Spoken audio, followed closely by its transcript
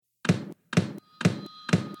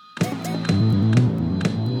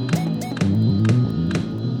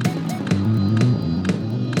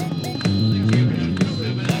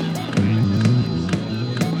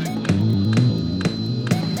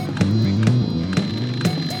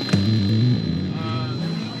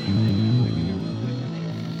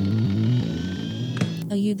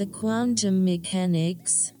the Quantum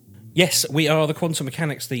Mechanics? Yes, we are the Quantum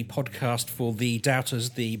Mechanics, the podcast for the doubters,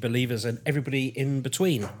 the believers, and everybody in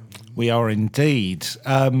between. We are indeed.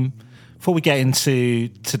 Before we get into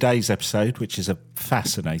today's episode, which is a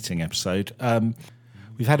fascinating episode,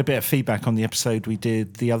 we've had a bit of feedback on the episode we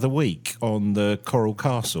did the other week on the Coral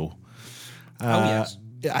Castle. Yes.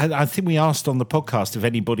 I think we asked on the podcast if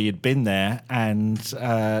anybody had been there and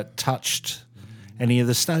touched any of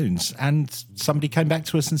the stones, and somebody came back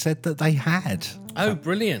to us and said that they had. Oh,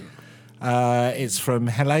 brilliant. It's from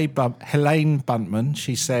Helene Buntman.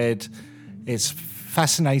 She said, it's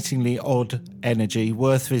fascinatingly odd energy,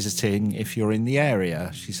 worth visiting if you're in the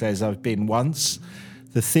area. She says, I've been once.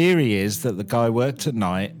 The theory is that the guy worked at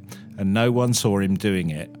night and no one saw him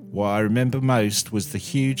doing it. What I remember most was the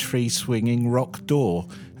huge free-swinging rock door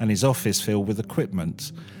and his office filled with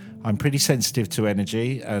equipment. I'm pretty sensitive to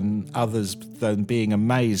energy, and others than being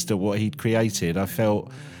amazed at what he'd created, I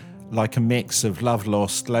felt like a mix of love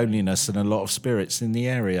lost, loneliness, and a lot of spirits in the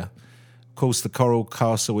area. Of course, the Coral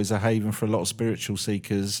Castle is a haven for a lot of spiritual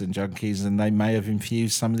seekers and junkies, and they may have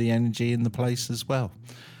infused some of the energy in the place as well.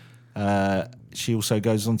 She also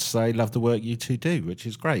goes on to say, love the work you two do, which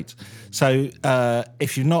is great. So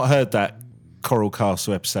if you've not heard that Coral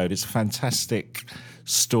Castle episode, it's a fantastic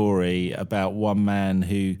story about one man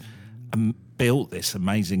who built this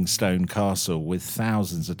amazing stone castle with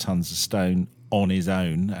thousands of tons of stone on his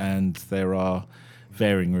own, and there are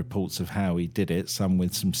varying reports of how he did it, some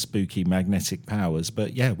with some spooky magnetic powers.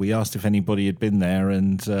 But yeah, we asked if anybody had been there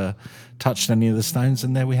and touched any of the stones,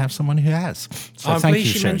 and there we have someone who has. So I'm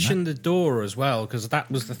pleased you mentioned the door as well, because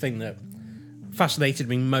that was the thing that fascinated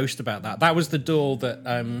me most about that. That was the door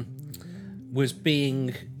that was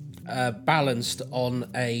being balanced on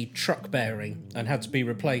a truck bearing and had to be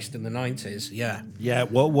replaced in the 90s. Yeah.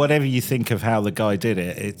 Well, whatever you think of how the guy did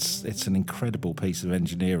it, it's an incredible piece of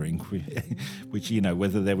engineering, which, you know,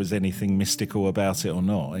 whether there was anything mystical about it or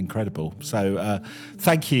not, incredible. So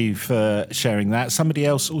thank you for sharing that. Somebody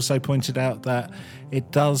else also pointed out that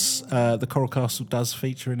it does, the Coral Castle does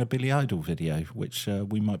feature in a Billy Idol video, which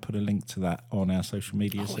we might put a link to that on our social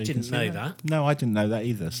media. I didn't know that. No, I didn't know that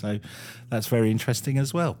either. So that's very interesting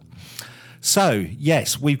as well. So,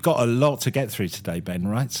 yes, we've got a lot to get through today, Ben,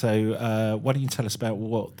 right? So why don't you tell us about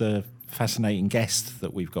what the fascinating guest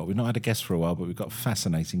that we've got? We've not had a guest for a while, but we've got a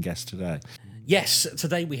fascinating guest today. Yes,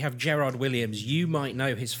 today we have Gerard Williams. You might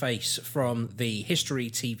know his face from the History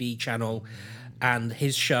TV channel and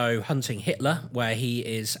his show Hunting Hitler, where he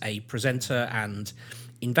is a presenter and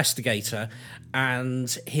investigator. And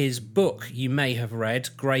his book, you may have read,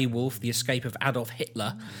 Grey Wolf, The Escape of Adolf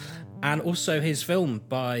Hitler, and also his film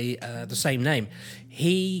by the same name.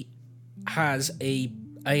 He has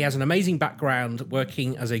an amazing background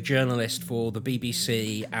working as a journalist for the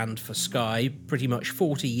BBC and for Sky, pretty much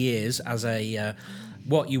 40 years as a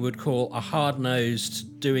what you would call a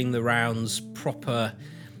hard-nosed, doing the rounds, proper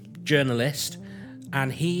journalist.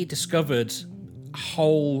 And he discovered a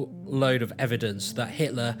whole load of evidence that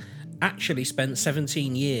Hitler actually spent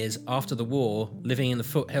 17 years after the war living in the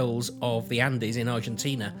foothills of the Andes in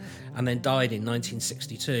Argentina and then died in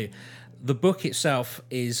 1962. The book itself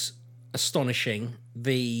is astonishing.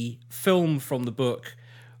 The film from the book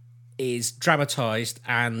is dramatized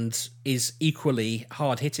and is equally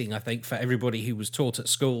hard-hitting, I think, for everybody who was taught at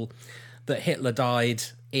school that Hitler died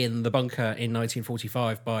in the bunker in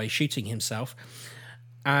 1945 by shooting himself.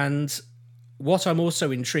 And what I'm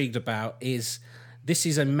also intrigued about is this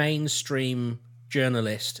is a mainstream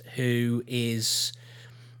journalist who is,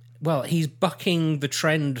 well, he's bucking the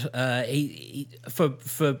trend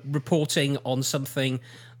for reporting on something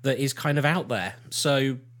that is kind of out there.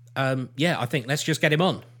 So, I think let's just get him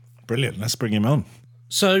on. Brilliant. Let's bring him on.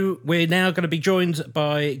 So we're now going to be joined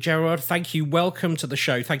by Gerard. Thank you. Welcome to the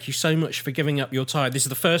show. Thank you so much for giving up your time. This is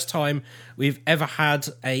the first time we've ever had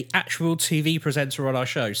an actual TV presenter on our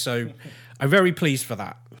show. So I'm very pleased for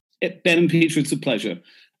that. Ben and Peter, it's a pleasure.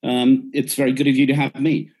 It's very good of you to have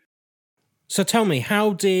me. So tell me,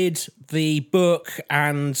 how did the book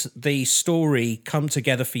and the story come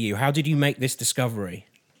together for you? How did you make this discovery?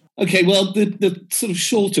 Okay, well, the sort of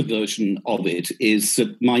shorter version of it is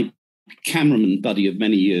that my cameraman buddy of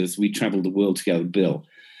many years, we travelled the world together, Bill,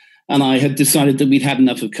 and I had decided that we'd had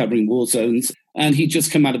enough of covering war zones, and he'd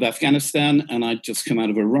just come out of Afghanistan, and I'd just come out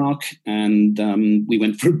of Iraq, and we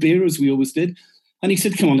went for a beer, as we always did, and he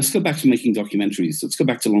said, come on, let's go back to making documentaries, let's go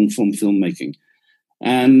back to long-form filmmaking.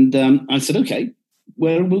 And I said, okay,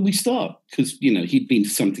 where will we start? Because, you know, he'd been to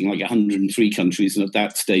something like 103 countries, and at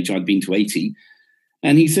that stage I'd been to 80.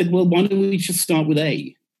 And he said, well, why don't we just start with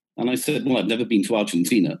A? And I said, well, I've never been to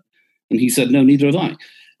Argentina. And he said, no, neither have I.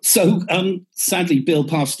 So sadly, Bill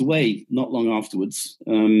passed away not long afterwards.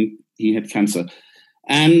 He had cancer.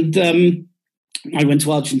 And I went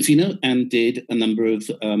to Argentina and did a number of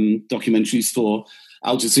documentaries for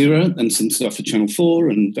Al Jazeera and some stuff for Channel 4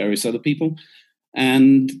 and various other people,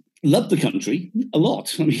 and loved the country a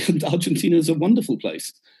lot. I mean, Argentina is a wonderful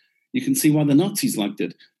place. You can see why the Nazis liked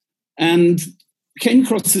it. And came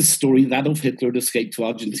across this story that Adolf Hitler had escaped to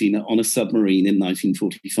Argentina on a submarine in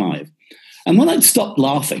 1945. And when I'd stopped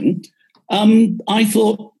laughing, I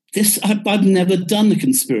thought, I've never done a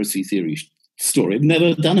conspiracy theory story. I've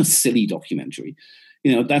never done a silly documentary.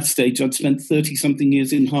 You know, at that stage, I'd spent 30-something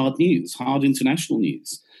years in hard news, hard international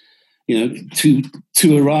news. You know,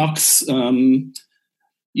 to Iraq's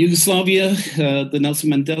Yugoslavia, the Nelson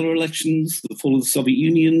Mandela elections, the fall of the Soviet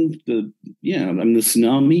Union, the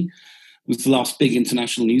tsunami was the last big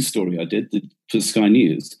international news story I did for Sky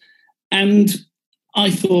News. And I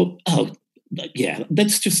thought,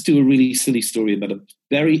 let's just do a really silly story about a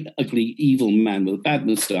very ugly, evil man with a bad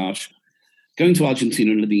moustache going to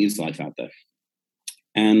Argentina and living his life out there.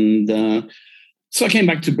 And so I came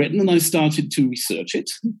back to Britain and I started to research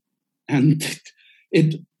it. And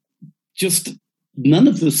it just, none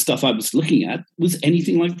of the stuff I was looking at was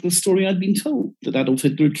anything like the story I'd been told, that Adolf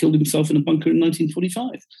Hitler had killed himself in a bunker in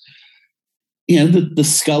 1945. You know, the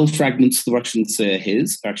skull fragments the Russians say are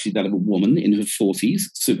his, actually that of a woman in her 40s,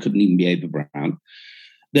 so it couldn't even be Eva Braun.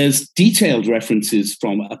 There's detailed references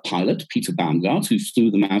from a pilot, Peter Baumgart, who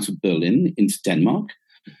flew them out of Berlin into Denmark.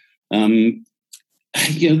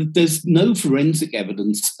 There's no forensic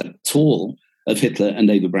evidence at all of Hitler and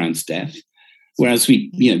Eva Braun's death, whereas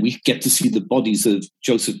we get to see the bodies of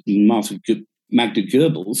Joseph and Magda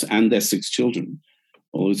Goebbels and their 6 children.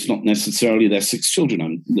 Or it's not necessarily their 6 children,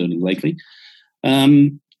 I'm learning lately.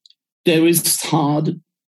 There is hard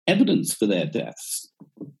evidence for their deaths.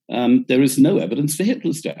 There is no evidence for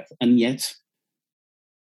Hitler's death. And yet,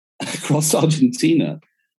 across Argentina,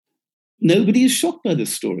 nobody is shocked by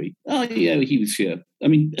this story. Oh, yeah, he was here. I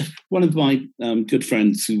mean, one of my good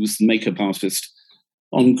friends who was the makeup artist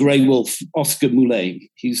on Grey Wolf, Oscar Muley,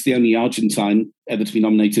 he's the only Argentine ever to be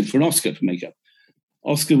nominated for an Oscar for makeup.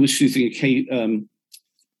 Oscar was shooting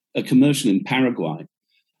a commercial in Paraguay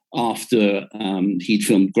after he'd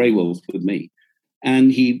filmed Grey Wolf with me.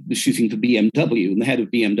 And he was shooting for BMW, and the head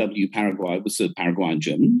of BMW Paraguay was a Paraguayan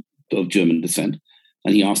German, of German descent.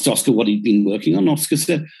 And he asked Oscar what he'd been working on. Oscar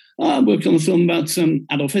said, I worked on a film about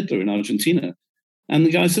Adolf Hitler in Argentina. And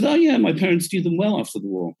the guy said, oh, yeah, my parents knew them well after the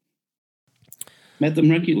war. Met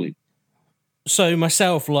them regularly. So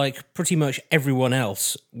myself, like pretty much everyone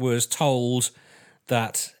else, was told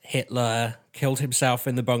that Hitler killed himself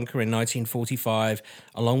in the bunker in 1945,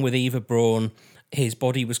 along with Eva Braun. His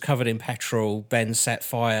body was covered in petrol, then set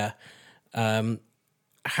fire.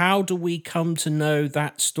 How do we come to know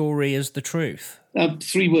that story as the truth?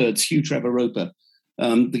 3 words, Hugh Trevor Roper,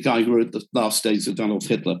 the guy who wrote The Last Days of Adolf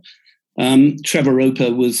Hitler. Trevor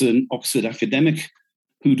Roper was an Oxford academic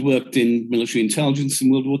who'd worked in military intelligence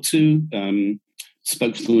in World War II,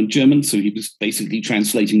 spoke fluent German, so he was basically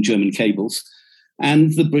translating German cables.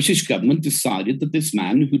 And the British government decided that this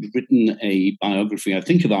man, who'd written a biography, I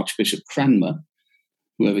think, of Archbishop Cranmer,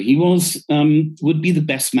 whoever he was, would be the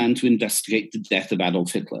best man to investigate the death of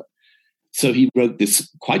Adolf Hitler. So he wrote this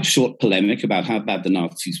quite short polemic about how bad the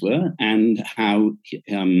Nazis were and how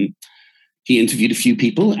he interviewed a few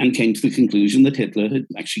people and came to the conclusion that Hitler had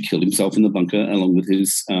actually killed himself in the bunker along with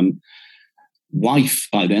his wife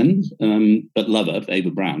by then, but lover,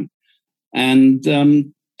 Eva Braun.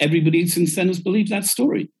 And everybody since then has believed that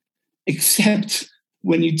story, except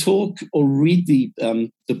when you talk or read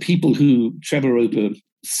the people who Trevor Roper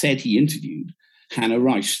said he interviewed. Hannah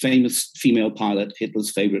Reich, famous female pilot,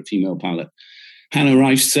 Hitler's favorite female pilot. Hannah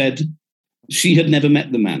Reich said she had never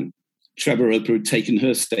met the man. Trevor Roper had taken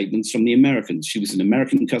her statements from the Americans. She was in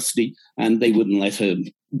American custody, and they wouldn't let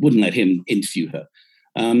him interview her.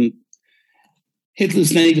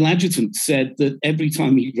 Hitler's naval adjutant said that every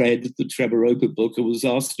time he read the Trevor Roper book or was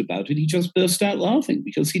asked about it, he just burst out laughing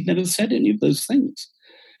because he'd never said any of those things.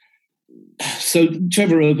 So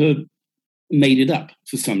Trevor Roper made it up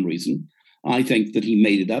for some reason. I think that he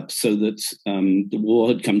made it up so that the war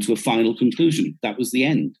had come to a final conclusion. That was the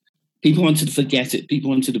end. People wanted to forget it. People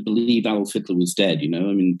wanted to believe Adolf Hitler was dead, you know.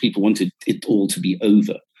 I mean, people wanted it all to be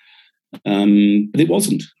over. But it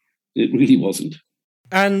wasn't. It really wasn't.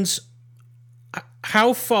 And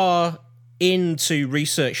how far into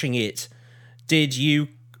researching it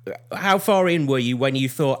how far in were you when you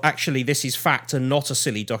thought, actually, this is fact and not a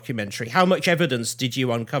silly documentary? How much evidence did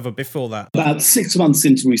you uncover before that? About 6 months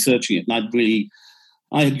into researching it, and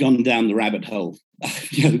I had gone down the rabbit hole,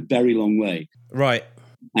 very long way. Right.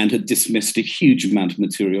 and had dismissed a huge amount of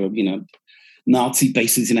material, Nazi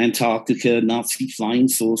bases in Antarctica, Nazi flying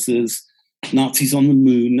saucers, Nazis on the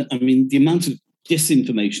moon. I mean, the amount of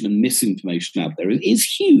disinformation and misinformation out there is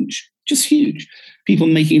huge, just huge. People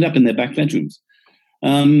making it up in their back bedrooms.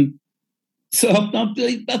 So about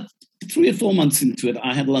 3 or 4 months into it,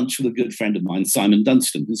 I had lunch with a good friend of mine, Simon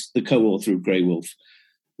Dunstan, who's the co-author of Grey Wolf,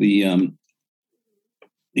 the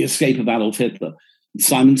Escape of Adolf Hitler.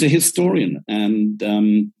 Simon's a historian and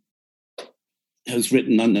has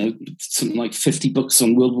written, I don't know, something like 50 books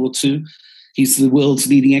on World War II. He's the world's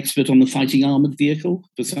leading expert on the fighting armored vehicle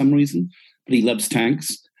for some reason, but he loves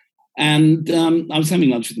tanks. And I was having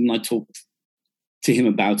lunch with him and I talked to him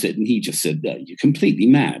about it, and he just said, "You're completely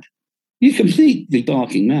mad. You're completely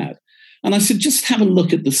barking mad." And I said, "Just have a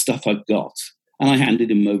look at the stuff I've got." And I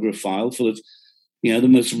handed him over a file full of, the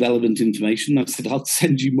most relevant information. I said, "I'll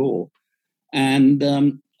send you more." And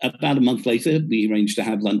about a month later, we arranged to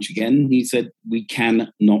have lunch again. He said, "We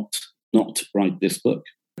can not write this book."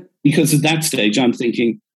 Because at that stage, I'm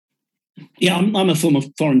thinking, I'm a former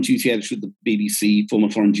foreign duty editor at the BBC,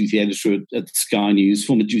 former foreign duty editor at Sky News,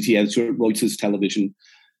 former duty editor at Reuters Television.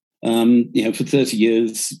 For 30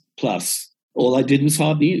 years plus, all I did was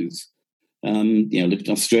hard news. Lived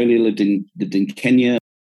in Australia, lived in Kenya.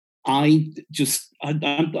 I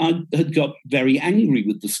had got very angry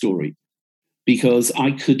with the story because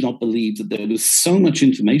I could not believe that there was so much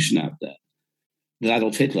information out there that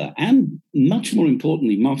Adolf Hitler, and much more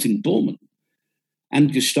importantly, Martin Bormann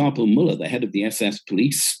and Gestapo Muller, the head of the SS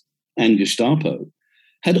police and Gestapo,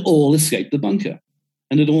 had all escaped the bunker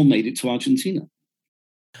and had all made it to Argentina.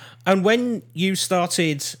 And when you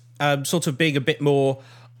started sort of being a bit more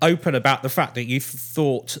open about the fact that you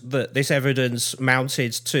thought that this evidence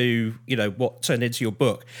mounted to, what turned into your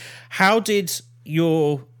book, how did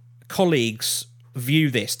your colleagues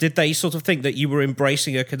view this? Did they sort of think that you were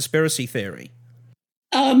embracing a conspiracy theory?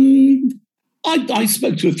 I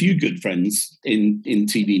spoke to a few good friends in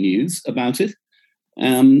TV news about it.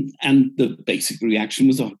 And the basic reaction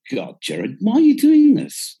was, "Oh, God, Gerard, why are you doing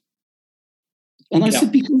this?" And I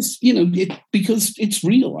said, because it's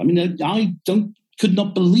real. I mean, I could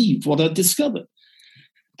not believe what I discovered.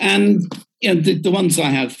 And the ones I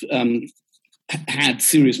have had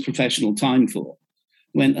serious professional time for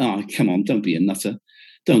went, "Oh, come on, don't be a nutter.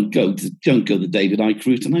 Don't go the David Icke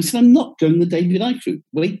route." And I said, "I'm not going the David Icke route.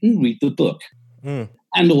 Wait and read the book." Mm.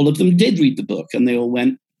 And all of them did read the book, and they all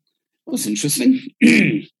went, "Well, that's interesting."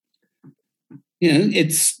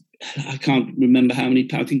 I can't remember how many.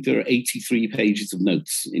 I think there are 83 pages of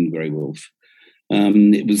notes in Grey Wolf.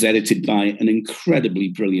 It was edited by an incredibly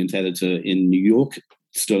brilliant editor in New York,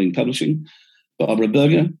 Sterling Publishing, Barbara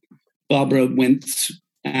Berger. Barbara went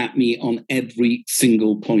at me on every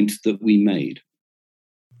single point that we made.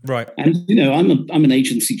 Right. And, I'm an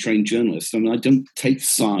agency trained journalist. I mean, I don't take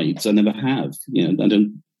sides. I never have. I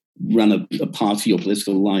don't run a party or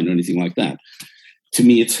political line or anything like that. To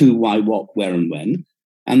me, it's who, why, what, where, and when.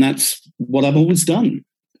 And that's what I've always done.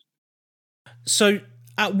 So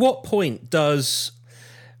at what point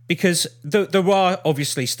because there are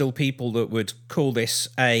obviously still people that would call this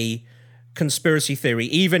a conspiracy theory,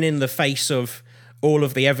 even in the face of all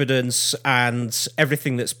of the evidence and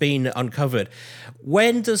everything that's been uncovered.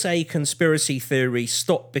 When does a conspiracy theory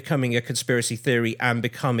stop becoming a conspiracy theory and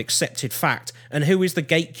become accepted fact? And who is the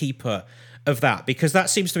gatekeeper of that? Because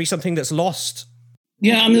that seems to be something that's lost.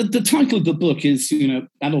 Yeah, I mean, the title of the book is,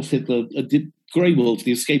 Adolf Hitler, Grey Wolf,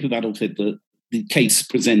 The Escape of Adolf Hitler, the case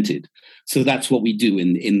presented. So that's what we do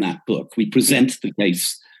in that book. We present the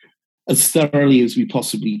case as thoroughly as we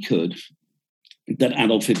possibly could that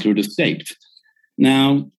Adolf Hitler had escaped.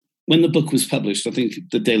 Now, when the book was published, I think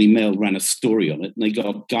the Daily Mail ran a story on it, and they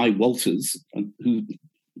got Guy Walters, who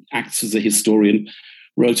acts as a historian,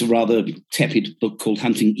 wrote a rather tepid book called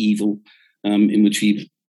Hunting Evil, in which he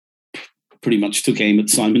pretty much took aim at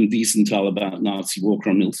Simon Wiesenthal about Nazi war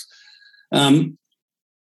criminals.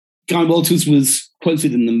 Guy Walters was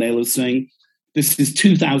quoted in the Mail as saying, "This is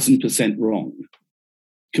 2,000% wrong.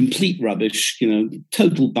 Complete rubbish,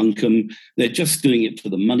 total bunkum. They're just doing it for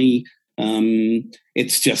the money.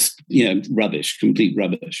 It's just, rubbish, complete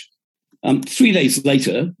rubbish." 3 days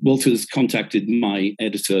later, Walters contacted my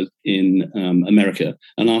editor in America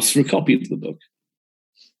and asked for a copy of the book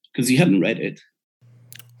because he hadn't read it.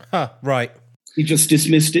 Right. He just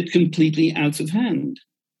dismissed it completely out of hand.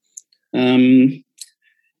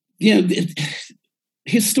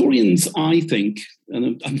 Historians, I think,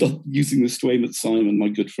 and I'm not using this to aim at Simon, my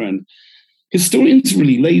good friend, historians are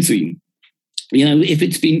really lazy. If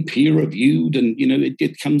it's been peer-reviewed and,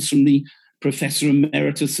 it comes from the Professor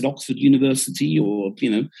Emeritus at Oxford University or,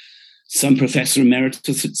 some professor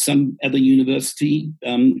emeritus at some other university.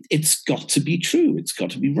 It's got to be true. It's got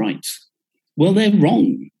to be right. Well, they're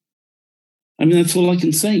wrong. I mean, that's all I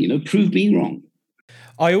can say. Prove me wrong.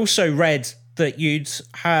 I also read that you'd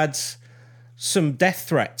had some death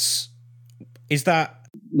threats. Is that...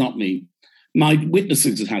 Not me. My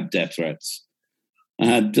witnesses had had death threats. I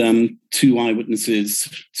had 2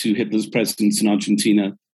 eyewitnesses to Hitler's presence in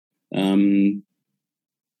Argentina,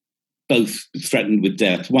 both threatened with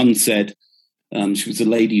death. One said she was a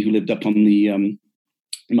lady who lived up on the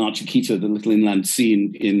Mar Chiquita, the little inland sea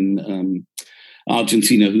in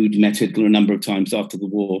Argentina, who'd met Hitler a number of times after the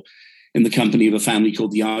war in the company of a family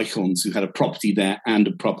called the Eichhorns, who had a property there and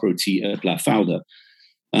a property at La Fauda.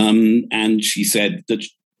 And she said that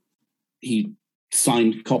he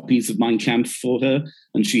signed copies of Mein Kampf for her,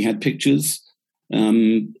 and she had pictures.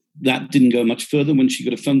 That didn't go much further when she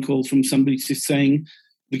got a phone call from somebody just saying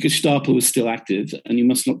the Gestapo is still active and you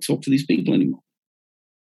must not talk to these people anymore.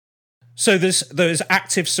 So there's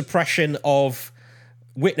active suppression of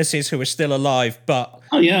witnesses who are still alive, but...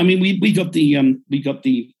 Oh, yeah, I mean, we got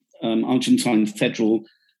the Argentine federal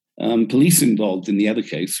police involved in the other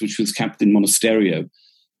case, which was Captain Monasterio,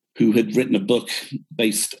 who had written a book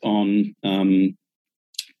based on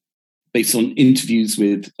interviews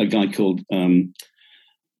with a guy called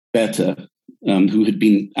Bertha, who had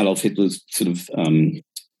been Adolf Hitler's sort of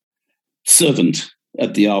servant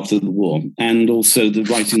after the war, and also the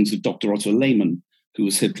writings of Dr. Otto Lehmann, who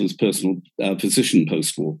was Hitler's personal physician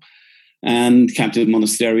post-war. And Captain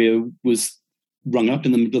Monasterio was rung up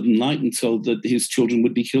in the middle of the night and told that his children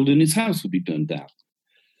would be killed and his house would be burned down.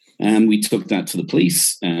 And we took that to the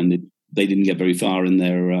police, and they didn't get very far in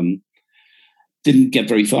their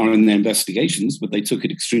investigations, but they took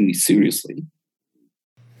it extremely seriously.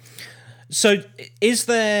 So, is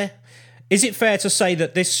it fair to say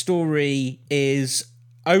that this story is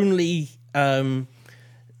only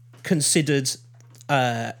considered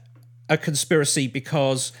a conspiracy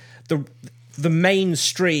because the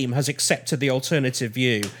mainstream has accepted the alternative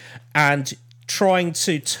view, and trying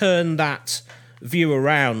to turn that view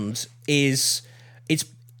around it's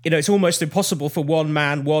almost impossible for one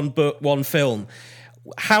man, one book, one film.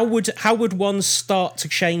 How would one start to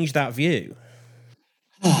change that view?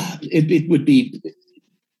 It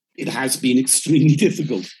has been extremely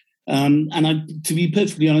difficult. To be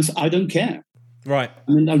perfectly honest, I don't care. Right.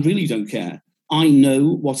 I mean, I really don't care. I know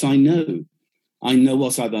what I know. I know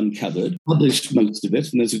what I've uncovered, published most of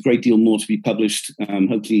it, and there's a great deal more to be published,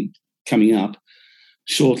 hopefully coming up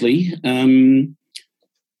shortly.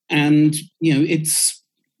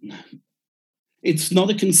 It's not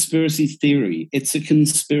a conspiracy theory. It's a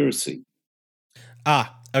conspiracy.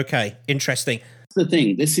 Ah, okay. Interesting. The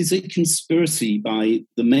thing, this is a conspiracy by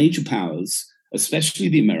the major powers, especially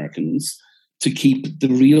the Americans, to keep the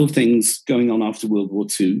real things going on after World War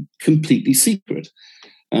II completely secret.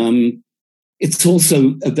 It's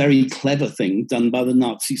also a very clever thing done by the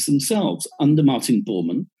Nazis themselves under Martin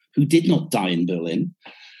Bormann, who did not die in Berlin.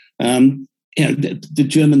 The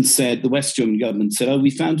Germans said, the West German government said,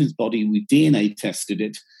 we found his body, we DNA tested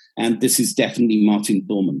it, and this is definitely Martin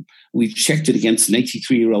Bormann. We've checked it against an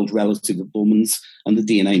 83-year-old relative of Bormann's, and the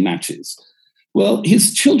DNA matches. Well,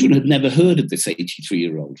 his children had never heard of this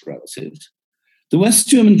 83-year-old relative. The West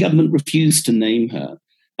German government refused to name her,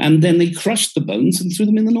 and then they crushed the bones and threw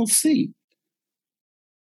them in the North Sea.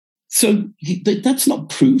 So that's not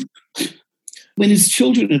proof. When his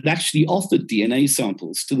children had actually offered DNA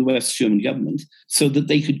samples to the West German government so that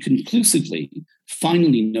they could conclusively,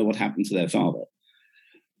 finally know what happened to their father,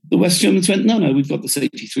 the West Germans went, no, we've got this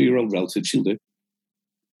 83-year-old relative, she'll do.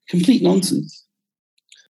 Complete nonsense.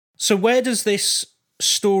 So where does this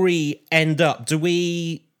story end up? Do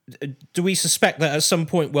we suspect that at some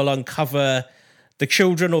point we'll uncover the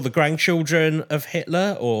children or the grandchildren of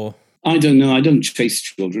Hitler, or? I don't know. I don't chase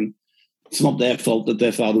children. It's not their fault that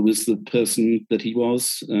their father was the person that he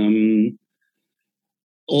was.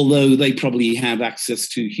 Although they probably have access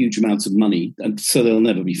to huge amounts of money, and so they'll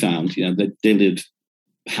never be found. They live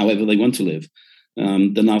however they want to live.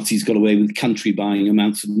 The Nazis got away with country buying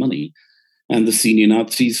amounts of money, and the senior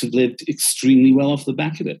Nazis have lived extremely well off the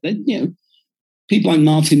back of it. People like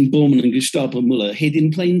Martin Bormann and Gestapo Müller hid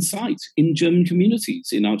in plain sight in German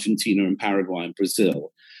communities in Argentina and Paraguay and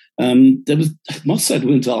Brazil. Mossad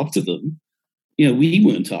weren't after them. We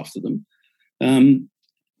weren't after them.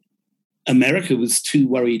 America was too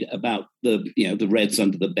worried about the Reds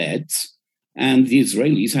under the beds, and the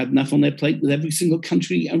Israelis had enough on their plate with every single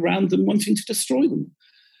country around them wanting to destroy them.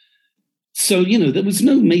 So, there was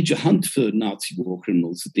no major hunt for Nazi war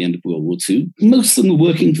criminals at the end of World War II. Most of them were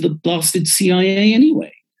working for the blasted CIA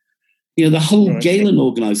anyway. The whole Gehlen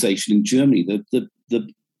organization in Germany, the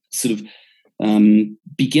sort of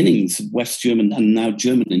beginnings of West German and now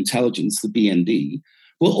German intelligence, the BND,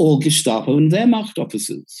 were all Gestapo and Wehrmacht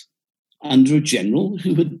officers under a general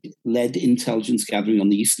who had led intelligence gathering on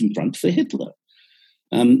the Eastern Front for Hitler,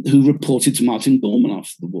 who reported to Martin Bormann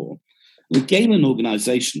after the war. The Gehlen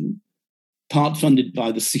organization, part funded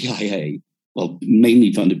by the CIA, well,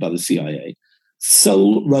 mainly funded by the CIA,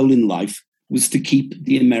 sole role in life was to keep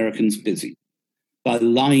the Americans busy by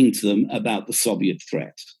lying to them about the Soviet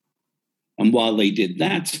threat. And while they did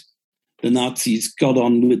that, the Nazis got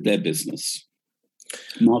on with their business.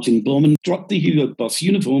 Martin Bormann dropped the Hugo Boss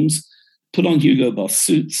uniforms, put on Hugo Boss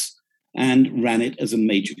suits, and ran it as a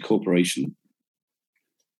major corporation.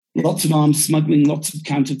 Lots of arms smuggling, lots of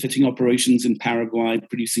counterfeiting operations in Paraguay,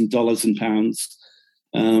 producing dollars and pounds.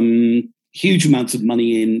 Huge amounts of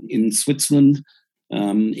money in Switzerland,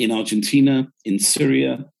 in Argentina, in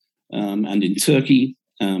Syria, and in Turkey.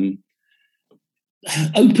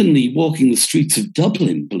 Openly walking the streets of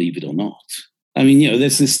Dublin, believe it or not. I mean,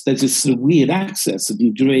 there's this sort of weird access of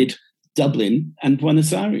Madrid, Dublin, and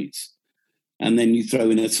Buenos Aires. And then you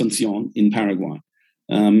throw in Asunción in Paraguay.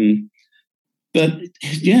 But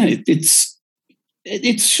yeah, it's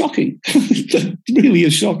shocking. It really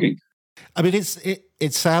is shocking. I mean,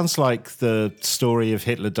 it sounds like the story of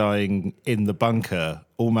Hitler dying in the bunker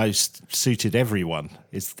almost suited everyone.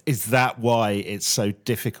 Is that why it's so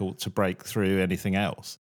difficult to break through anything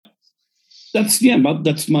else? That's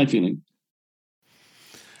my feeling.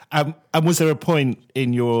 And was there a point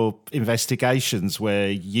in your investigations where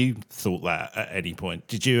you thought that at any point?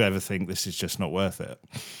 Did you ever think this is just not worth it?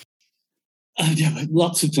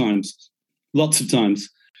 Lots of times.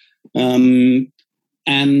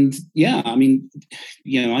 And yeah, I mean,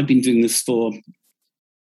 I've been doing this for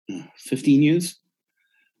 15 years,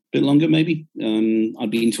 a bit longer maybe.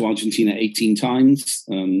 I've been to Argentina 18 times.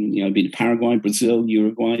 I've been to Paraguay, Brazil,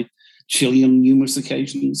 Uruguay, Chile on numerous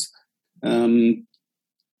occasions.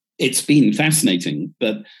 It's been fascinating,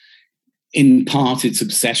 but in part it's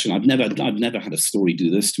obsession. I've never had a story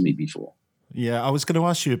do this to me before. Yeah, I was going to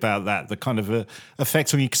ask you about that, the kind of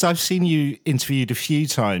effect on you, because I've seen you interviewed a few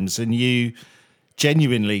times and you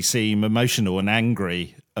genuinely seem emotional and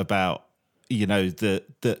angry about, the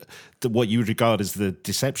what you regard as the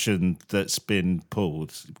deception that's been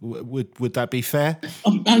pulled. Would that be fair?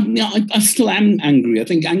 I still am angry. I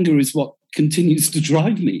think anger is what continues to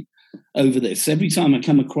drive me over this. Every time I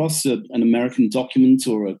come across an American document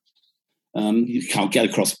or you can't get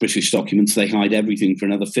across British documents, they hide everything for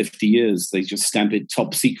another 50 years. They just stamp it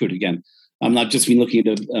top secret again. I've just been looking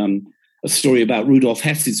at a story about Rudolf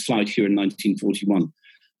Hess's flight here in 1941.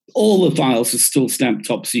 All the files are still stamped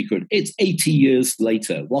top secret. It's 80 years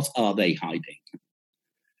later. What are they hiding?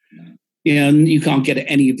 Yeah, and you can't get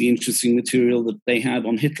any of the interesting material that they have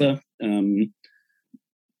on Hitler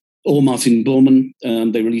or Martin Bormann.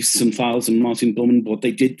 They released some files on Martin Bormann. What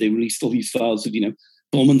they did, they released all these files of,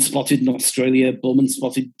 Bormann spotted in Australia, Bormann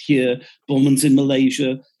spotted here, Bormann's in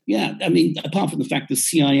Malaysia. Yeah, I mean, apart from the fact the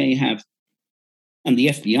CIA have and the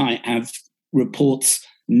FBI have reports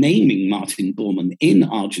naming Martin Bormann in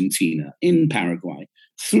Argentina, in Paraguay,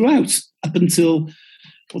 throughout, up until,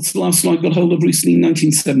 what's the last one I got hold of recently,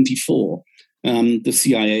 1974. The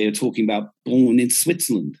CIA are talking about Bormann in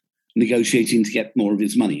Switzerland, negotiating to get more of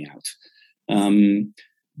his money out.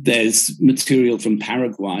 There's material from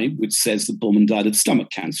Paraguay which says that Bormann died of stomach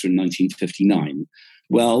cancer in 1959.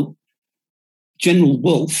 Well, General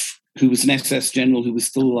Wolf, who was an SS general who was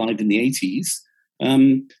still alive in the 80s,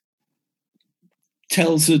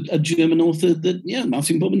 tells a German author that,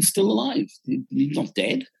 Martin Bormann's still alive. He's not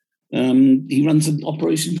dead. He runs an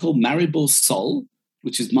operation called Maribor Sol,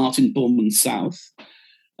 which is Martin Bormann South.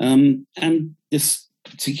 And this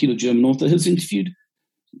particular German author has interviewed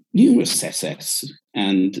numerous SS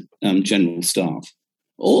and general staff,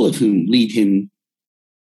 all of whom lead him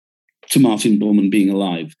to Martin Bormann being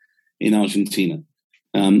alive in Argentina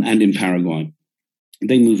and in Paraguay.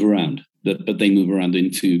 They move around, but they move around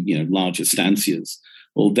into larger estancias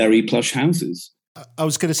or very plush houses. I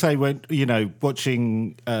was going to say, when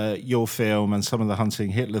watching your film and some of the Hunting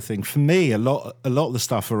Hitler thing, for me, a lot of the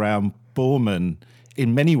stuff around Bormann,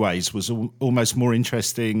 in many ways, was almost more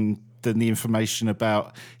interesting than the information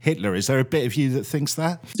about Hitler. Is there a bit of you that thinks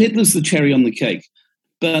that? Hitler's the cherry on the cake.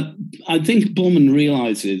 But I think Bormann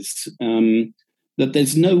realizes that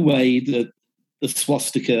there's no way that the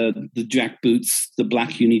swastika, the jackboots, the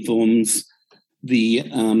black uniforms, the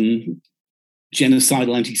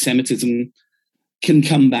genocidal anti-Semitism can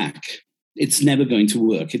come back. It's never going to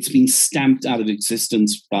work. It's been stamped out of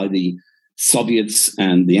existence by the Soviets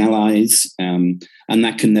and the Allies, and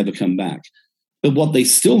that can never come back. But what they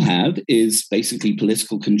still have is basically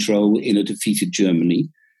political control in a defeated Germany.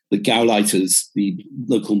 The Gauleiters, the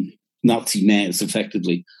local Nazi mayors,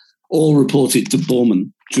 effectively, all reported to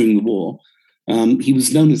Bormann during the war. He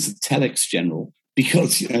was known as the telex general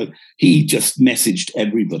because he just messaged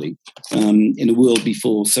everybody in a world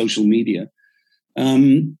before social media.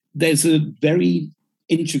 There's a very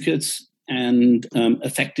intricate and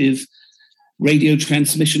effective radio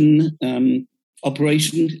transmission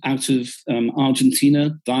operation out of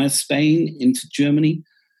Argentina via Spain into Germany.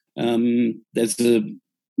 There's a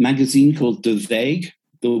magazine called The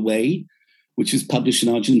Way, which is published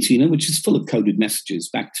in Argentina, which is full of coded messages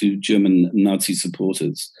back to German Nazi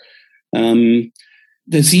supporters.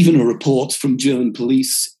 There's even a report from German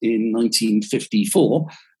police in 1954,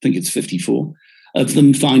 I think it's 54, of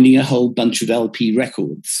them finding a whole bunch of LP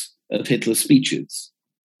records of Hitler's speeches.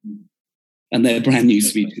 And they're brand new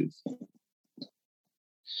speeches.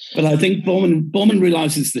 But I think Bormann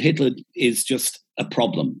realizes that Hitler is just a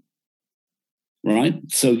problem, right?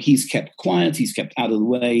 So he's kept quiet, he's kept out of the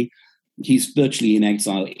way, he's virtually in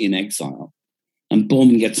exile. And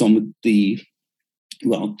Bormann gets on with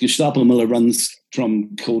Gestapo Müller runs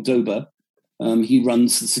from Cordoba. He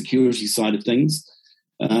runs the security side of things.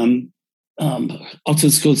 Otto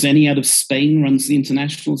Skorzeny out of Spain runs the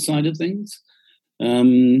international side of things.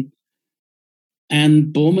 And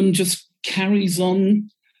Bormann just carries on,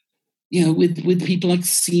 with people like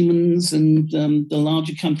Siemens and the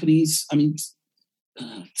larger companies. I mean,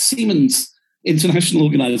 Siemens International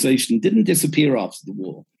Organization didn't disappear after the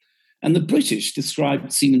war. And the British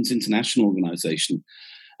described Siemens International Organization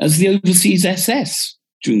as the overseas SS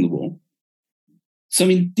during the war. So, I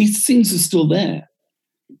mean, these things are still there.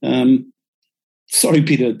 Sorry,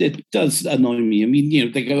 Peter, it does annoy me. I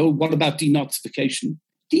mean, they go, oh, what about denazification?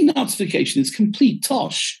 Denazification is complete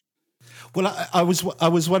tosh. Well, I was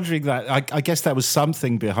wondering that. I guess that was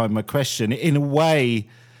something behind my question. In a way,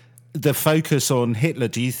 the focus on Hitler,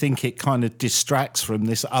 do you think it kind of distracts from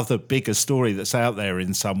this other bigger story that's out there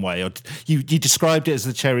in some way? Or you described it as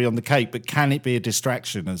the cherry on the cake, but can it be a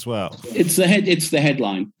distraction as well? It's the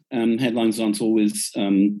headline. Headlines aren't always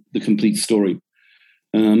the complete story.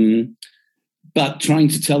 But trying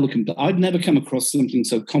to tell I've never come across something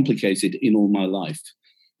so complicated in all my life.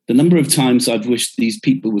 The number of times I've wished these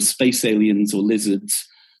people were space aliens or lizards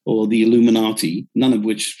or the Illuminati, none of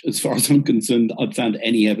which, as far as I'm concerned, I've found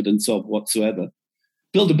any evidence of whatsoever.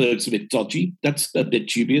 Bilderberg's a bit dodgy. That's a bit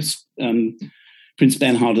dubious. Prince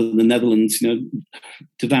Bernhard of the Netherlands,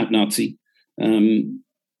 devout Nazi, spent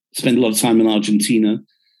a lot of time in Argentina.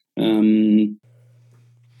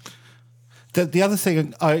 The other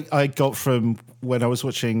thing I got from when I was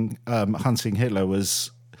watching Hunting Hitler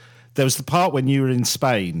was there was the part when you were in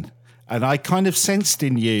Spain, and I kind of sensed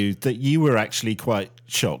in you that you were actually quite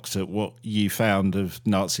shocked at what you found of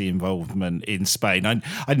Nazi involvement in Spain.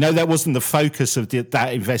 I know that wasn't the focus of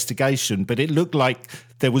that investigation, but it looked like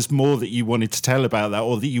there was more that you wanted to tell about that,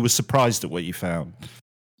 or that you were surprised at what you found.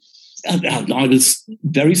 I was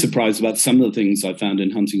very surprised about some of the things I found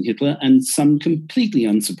in Hunting Hitler, and some completely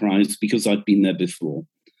unsurprised because I'd been there before.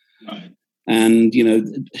 Right. And,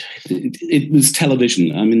 it was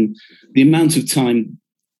television. I mean, the amount of time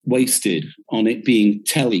wasted on it being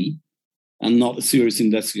telly and not a serious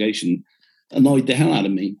investigation annoyed the hell out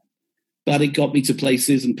of me. But it got me to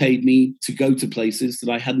places and paid me to go to places that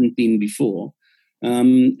I hadn't been before,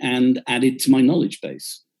 and added to my knowledge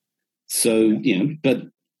base. So, but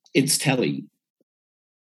it's telly.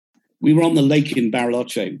 We were on the lake in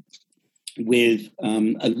Bariloche with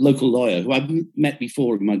a local lawyer who I've met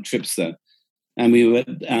before in my trips there. And we were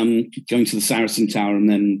going to the Saracen Tower, and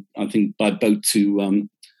then I think by boat to,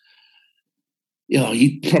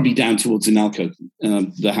 probably down towards Inalco,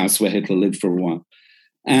 the house where Hitler lived for a while.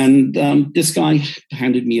 And this guy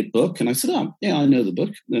handed me a book, and I said, oh, yeah, I know the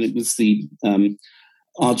book. And it was the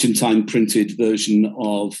Argentine printed version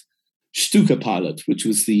of Stuka-Pilot, which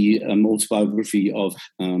was the autobiography of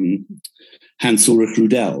Hans Ulrich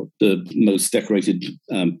Rudel, the most decorated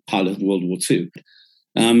pilot of World War II.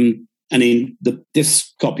 And in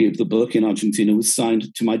this copy of the book in Argentina was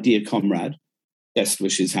signed to my dear comrade, best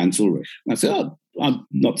wishes, Hans Ulrich. I said, oh, I've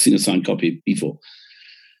not seen a signed copy before.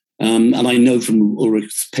 And I know from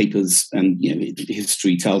Ulrich's papers, and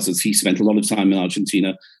history tells us he spent a lot of time in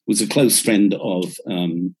Argentina, was a close friend of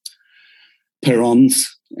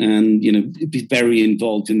Perón's, and very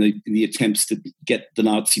involved in the attempts to get the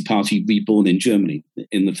Nazi Party reborn in Germany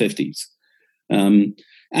in the 50s. And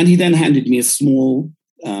he then handed me a small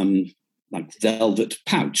velvet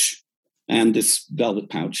pouch, and this velvet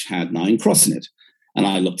pouch had 9 crosses in it. And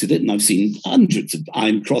I looked at it, and I've seen hundreds of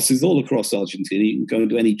iron crosses all across Argentina. You can go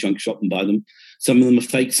into any junk shop and buy them. Some of them are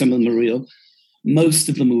fake, some of them are real. Most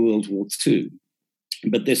of them are World War II.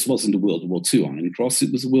 But this wasn't a World War II Iron Cross,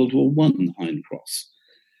 it was a World War I Iron Cross.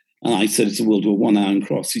 And I said, it's a World War I Iron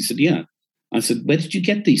Cross. He said, yeah. I said, where did you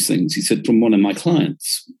get these things? He said, from one of my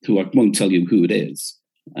clients, who I won't tell you who it is,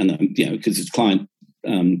 and because it's client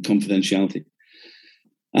confidentiality.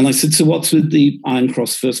 And I said, so what's with the Iron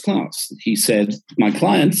Cross First Class? He said, my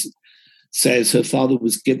client says her father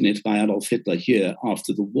was given it by Adolf Hitler here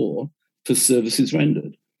after the war for services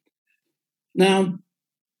rendered. Now,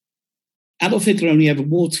 Adolf Hitler only ever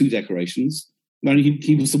wore 2 decorations.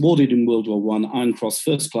 He was awarded in World War I Iron Cross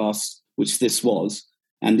First Class, which this was,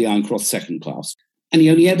 and the Iron Cross Second Class. And he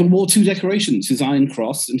only ever wore 2 decorations, his Iron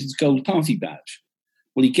Cross and his gold party badge.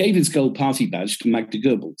 Well, he gave his gold party badge to Magda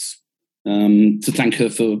Goebbels to thank her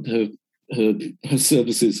for her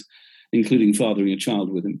services, including fathering a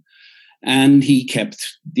child with him. And he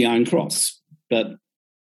kept the Iron Cross. But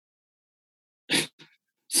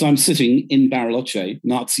so I'm sitting in Bariloche,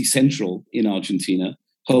 Nazi Central in Argentina,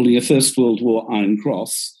 holding a First World War Iron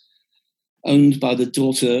Cross, owned by the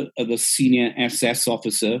daughter of a senior SS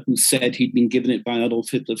officer who said he'd been given it by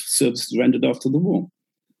Adolf Hitler for services rendered after the war.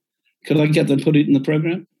 Could I get them to put it in the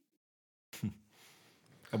program?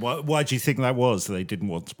 Why do you think that was? They didn't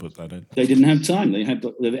want to put that in. They didn't have time. They had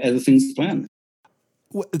other things planned.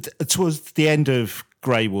 Towards the end of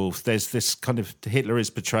Grey Wolf, there's this kind of Hitler is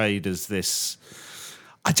portrayed as this.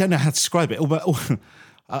 I don't know how to describe it.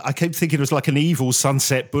 I keep thinking it was like an evil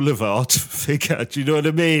Sunset Boulevard figure. Do you know what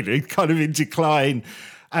I mean? It kind of in decline,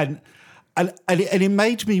 and it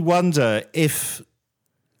made me wonder if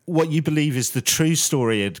what you believe is the true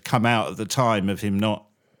story had come out at the time of him not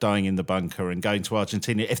dying in the bunker and going to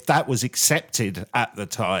Argentina. If that was accepted at the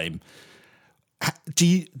time,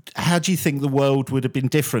 how do you think the world would have been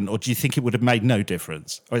different, or do you think it would have made no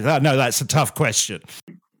difference? No, that's a tough question.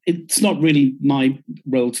 It's not really my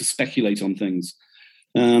role to speculate on things.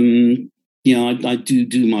 I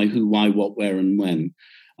do my who, why, what, where, and when.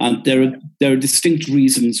 There are distinct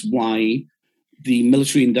reasons why the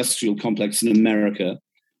military-industrial complex in America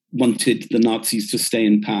wanted the Nazis to stay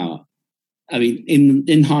in power. I mean,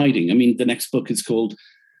 in hiding. I mean, the next book is called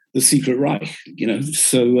The Secret Reich,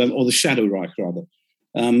 or The Shadow Reich, rather.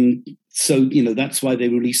 That's why they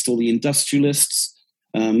released all the industrialists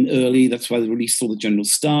early. That's why they released all the general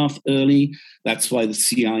staff early. That's why the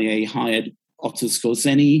CIA hired Otto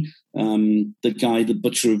Skorzeny, the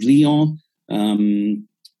butcher of Lyon,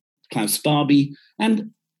 Klaus Barbie,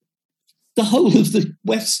 and the whole of the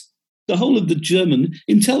West, the whole of the German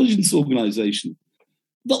intelligence organization,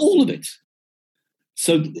 all of it.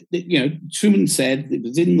 So, Truman said it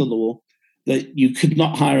was in the law that you could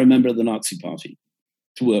not hire a member of the Nazi Party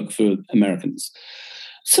to work for Americans.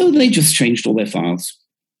 So they just changed all their files,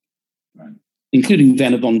 right, including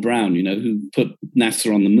Werner von Braun, who put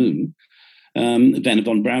NASA on the moon. Werner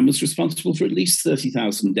von Braun was responsible for at least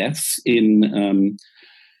 30,000 deaths in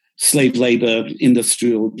slave labor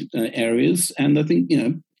industrial areas. And I think,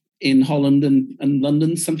 in Holland and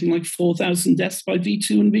London, something like 4,000 deaths by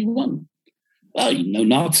V2 and V1. Well,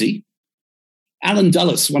 Nazi. Alan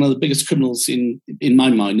Dulles, one of the biggest criminals in my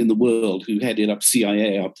mind in the world, who headed up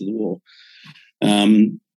CIA after the war,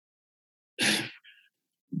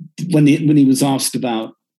 when he was asked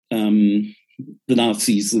about the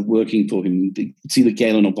Nazis working for him, it's either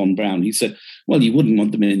Gehlen or von Braun, he said, well, you wouldn't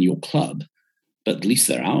want them in your club, but at least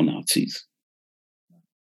they're our Nazis.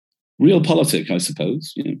 Real politic, I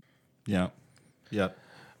suppose. Yeah.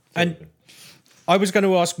 And I was going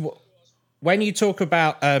to ask, when you talk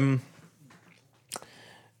about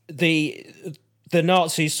the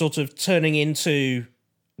Nazis sort of turning into,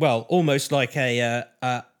 well, almost like a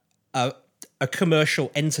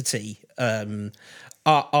commercial entity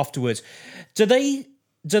afterwards, do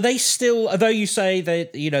they still, although you say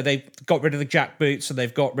that they've got rid of the jackboots and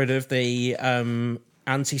they've got rid of the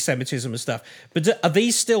anti-Semitism and stuff, but are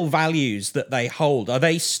these still values that they hold? Are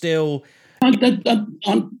they still? I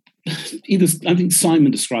think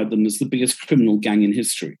Simon described them as the biggest criminal gang in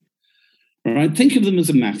history. All right, think of them as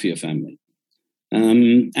a mafia family,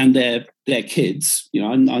 and their kids.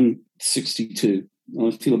 I'm 62.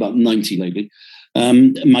 I feel about 90 lately.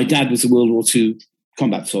 My dad was a World War II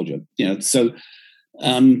combat soldier. So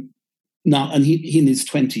now, and he in his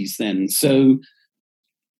 20s then. So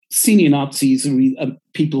senior Nazis are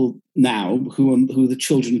people now who are the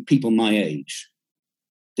children of people my age.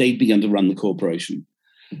 They've begun to run the corporation.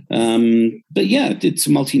 But yeah, it's a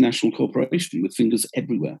multinational corporation with fingers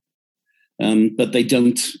everywhere. But they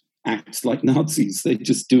don't act like Nazis. They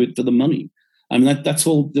just do it for the money. I mean, that's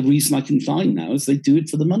all the reason I can find now is they do it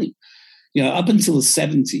for the money. You know, up until the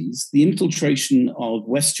 70s, the infiltration of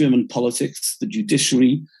West German politics, the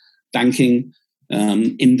judiciary, banking,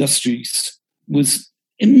 industries was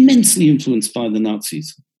immensely influenced by the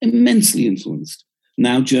Nazis, immensely influenced.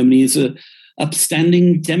 Now Germany is a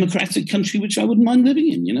upstanding democratic country, which I wouldn't mind living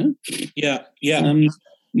in, you know? Yeah.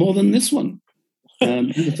 More than this one.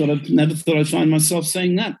 Never thought I'd find myself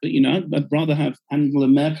saying that, but, you know, I'd rather have Angela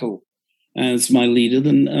Merkel as my leader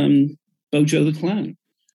than Bojo the Clown.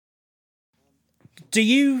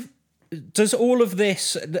 Does all of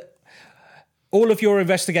this, all of your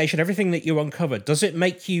investigation, everything that you uncovered, does it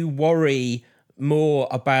make you worry more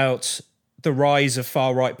about the rise of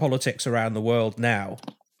far-right politics around the world now?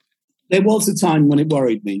 There was a time when it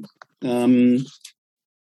worried me.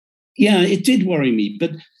 Yeah, it did worry me,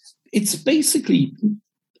 but it's basically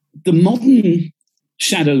the modern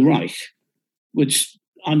Shadow Reich, which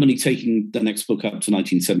I'm only taking the next book up to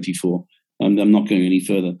 1974. I'm not going any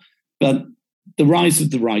further. But the rise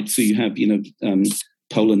of the right, so you have,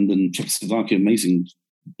 Poland and Czechoslovakia, amazing,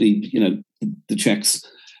 the Czechs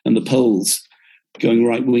and the Poles going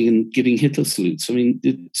right wing and giving Hitler salutes. I mean,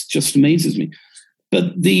 it just amazes me.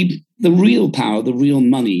 But the real power, the real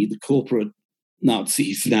money, the corporate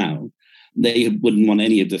Nazis now, they wouldn't want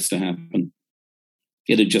any of this to happen.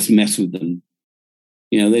 It'd just mess with them.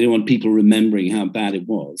 You know, they don't want people remembering how bad it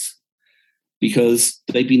was because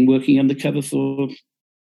they've been working undercover for,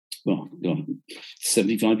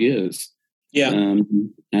 75 years. Yeah.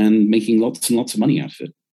 And making lots and lots of money out of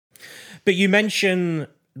it. But you mentioned,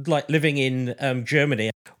 like, living in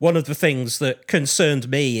Germany. One of the things that concerned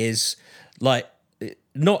me is, like,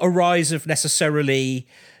 not a rise of necessarily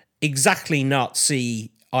exactly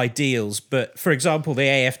Nazi ideals, but, for example, the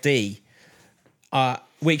AfD,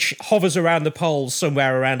 which hovers around the polls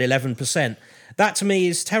somewhere around 11%. That, to me,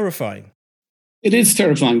 is terrifying. It is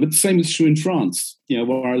terrifying, but the same is true in France,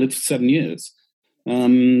 where I lived for 7 years.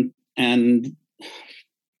 And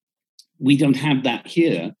we don't have that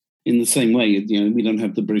here in the same way. We don't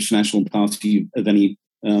have the British National Party of any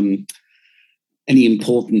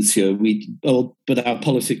importance here. But our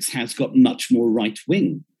politics has got much more right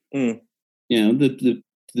wing. Mm.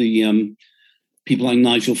 The people like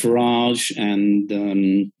Nigel Farage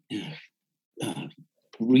and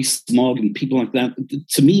Rees-Mogg and people like that.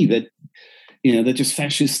 To me, that they're just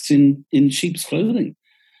fascists in sheep's clothing.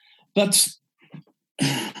 But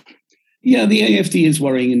yeah, the AfD is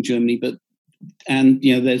worrying in Germany, and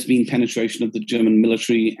there's been penetration of the German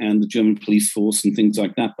military and the German police force and things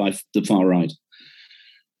like that by the far right.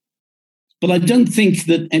 But I don't think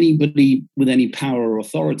that anybody with any power or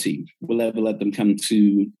authority will ever let them come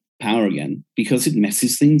to power again because it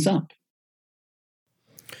messes things up.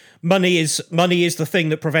 Money is the thing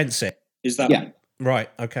that prevents it. Is that right?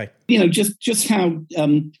 Okay. Just how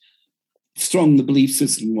strong the belief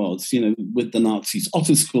system was, with the Nazis.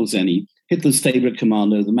 Otto Skorzeny, Hitler's favorite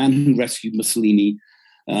commander, the man who rescued Mussolini,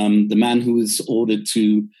 the man who was ordered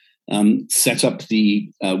to set up the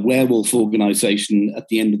werewolf organization at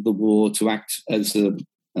the end of the war to act as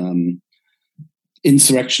an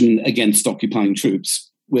insurrection against occupying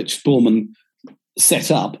troops, which Bormann set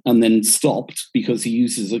up and then stopped because he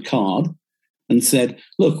uses a card and said,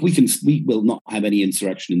 look, we will not have any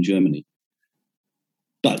insurrection in Germany,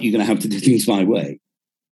 but you're going to have to do things my way.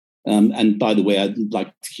 And by the way, I'd like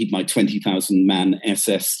to keep my 20,000-man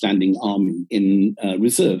SS standing army in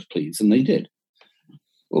reserve, please. And they did.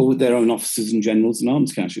 Or with their own officers and generals and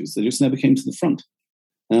arms caches. They just never came to the front.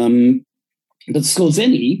 But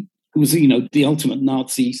Skorzeny, who was, the ultimate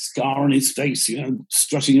Nazi, scar on his face,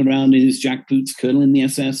 strutting around in his jackboots, colonel in the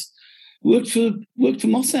SS, worked for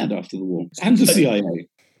Mossad after the war and the CIA.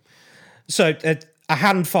 So a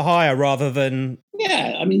hand for hire rather than...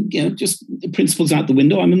 Yeah, I mean, just the principles out the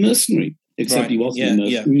window. I'm a mercenary, except he wasn't a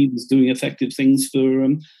mercenary. Yeah. He was doing effective things for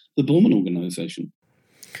the Bormann organization.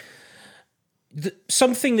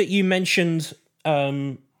 Something that you mentioned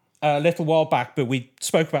a little while back, but we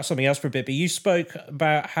spoke about something else for a bit, but you spoke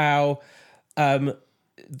about how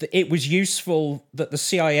it was useful that the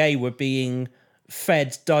CIA were being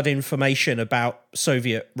fed dud information about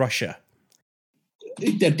Soviet Russia.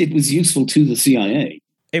 It was useful to the CIA.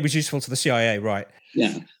 It was useful to the CIA, right.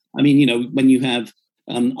 Yeah. I mean, when you have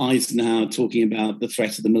Eisenhower talking about the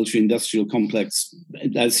threat of the military-industrial complex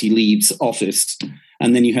as he leaves office,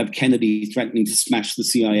 and then you have Kennedy threatening to smash the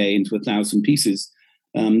CIA into 1,000 pieces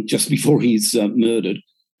just before he's murdered.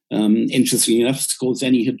 Interestingly enough,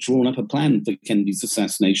 Skorzeny had drawn up a plan for Kennedy's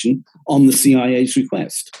assassination on the CIA's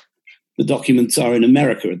request. The documents are in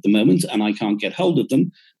America at the moment, and I can't get hold of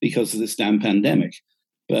them because of this damn pandemic.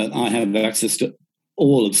 But I have access to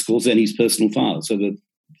all of Scorseni's personal files, over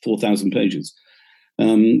 4,000 pages,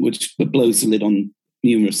 which blows the lid on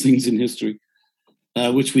numerous things in history,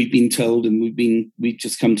 which we've been told and we've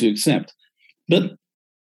just come to accept. But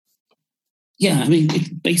yeah, I mean,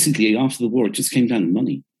 basically after the war, it just came down to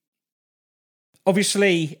money.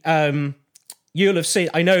 Obviously, you'll have seen,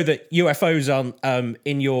 I know that UFOs aren't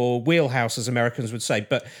in your wheelhouse, as Americans would say,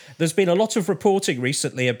 but there's been a lot of reporting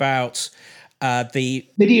recently about the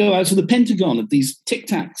video out of the Pentagon of these Tic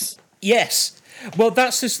Tacs. Yes. Well,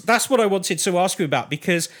 that's what I wanted to ask you about,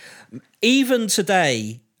 because even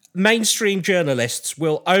today, mainstream journalists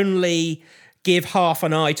will only give half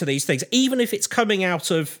an eye to these things, even if it's coming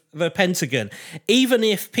out of the Pentagon, even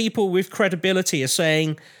if people with credibility are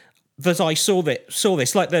saying that I saw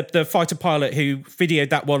this, like the fighter pilot who videoed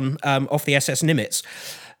that one off the SS Nimitz.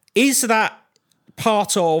 Is that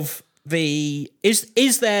part of the...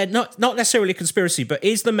 Is there, not necessarily a conspiracy, but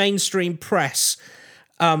is the mainstream press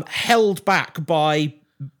held back by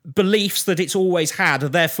beliefs that it's always had,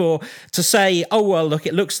 and therefore to say, oh, well, look,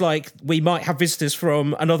 it looks like we might have visitors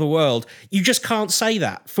from another world, you just can't say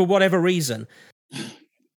that for whatever reason?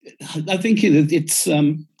 I think it's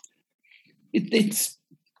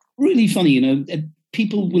really funny,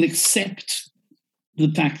 people will accept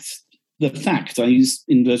the fact, I use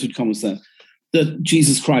inverted commas there, that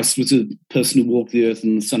Jesus Christ was a person who walked the earth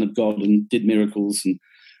and the Son of God and did miracles and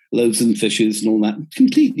loaves and fishes and all that,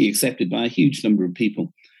 completely accepted by a huge number of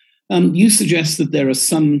people. You suggest that there are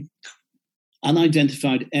some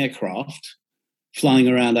unidentified aircraft flying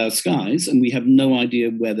around our skies and we have no idea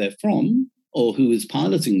where they're from or who is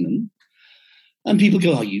piloting them. And people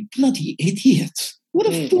go, oh, you bloody idiot. What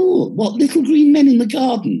a fool. What, little green men in the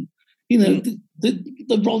garden?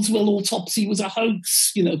 The Roswell autopsy was a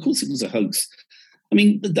hoax. Of course it was a hoax. I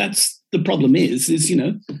mean, that's the problem is,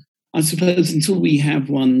 I suppose until we have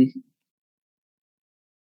one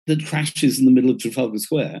that crashes in the middle of Trafalgar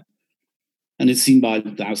Square and is seen by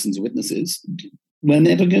thousands of witnesses, we're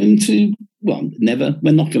not going to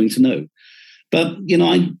know. But,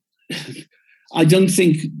 I don't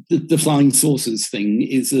think that the flying saucers thing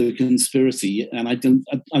is a conspiracy, and I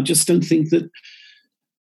just don't think that.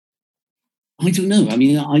 I don't know. I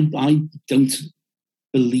mean, I don't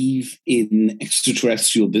believe in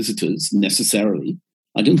extraterrestrial visitors necessarily.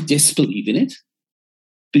 I don't disbelieve in it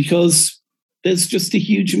because there's just a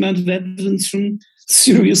huge amount of evidence from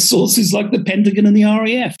serious sources like the Pentagon and the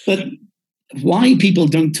RAF. But why people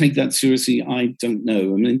don't take that seriously, I don't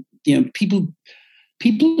know. I mean, people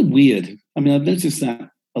are weird. I mean, I've noticed that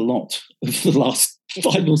a lot over the last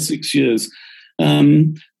 5 or 6 years.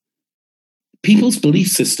 People's belief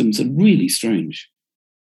systems are really strange.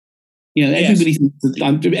 Everybody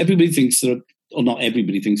thinks that, or not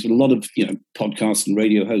everybody thinks, but a lot of podcast and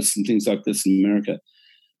radio hosts and things like this in America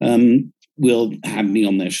will have me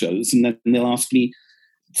on their shows, and then they'll ask me,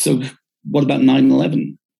 so what about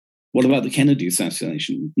 9/11? What about the Kennedy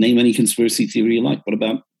assassination? Name any conspiracy theory you like. What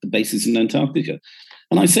about the bases in Antarctica?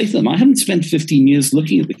 And I say to them, I haven't spent 15 years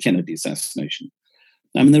looking at the Kennedy assassination.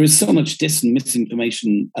 I mean, there is so much dis and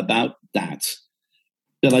misinformation about that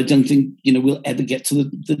I don't think, we'll ever get to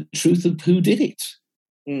the truth of who did it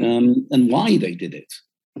and why they did it.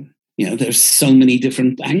 There's so many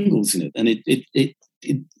different angles in it, and it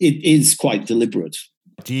is quite deliberate.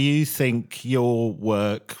 Do you think your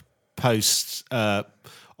work post,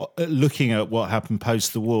 looking at what happened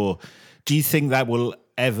post the war, do you think that will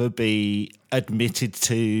ever be admitted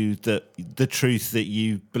to, that the truth that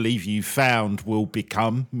you believe you found will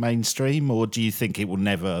become mainstream, or do you think it will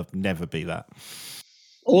never be that?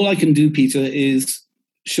 All I can do, Peter, is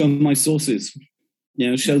show my sources,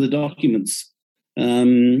 show the documents,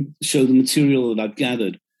 show the material that I've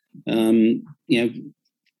gathered.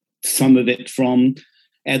 Some of it from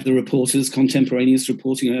other reporters, contemporaneous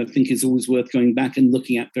reporting, I think is always worth going back and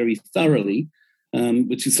looking at very thoroughly,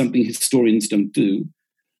 which is something historians don't do.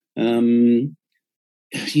 We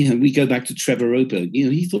go back to Trevor Roper.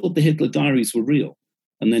 He thought the Hitler diaries were real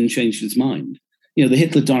and then changed his mind. The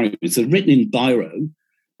Hitler diaries are written in biro,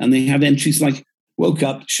 and they have entries like, woke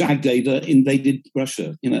up, shagged Ava, invaded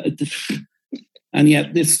Russia. And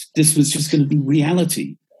yet this was just going to be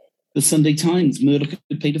reality. The Sunday Times, Murdoch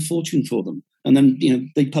had paid a fortune for them. And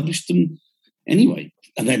then, they published them anyway.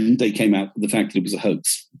 And then they came out with the fact that it was a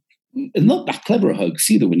hoax. And not that clever a hoax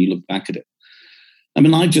either when you look back at it. I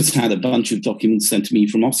mean, I just had a bunch of documents sent to me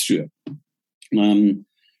from Austria, one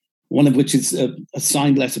of which is a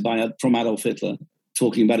signed letter from Adolf Hitler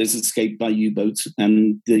talking about his escape by U-boats,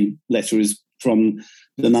 and the letter is from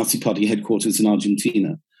the Nazi Party headquarters in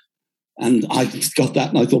Argentina. And I got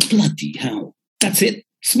that and I thought, bloody hell, that's it.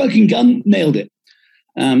 Smoking gun, nailed it.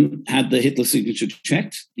 Had the Hitler signature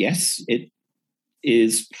checked? Yes, it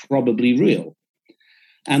is probably real.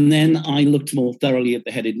 And then I looked more thoroughly at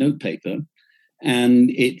the headed notepaper,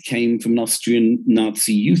 and it came from an Austrian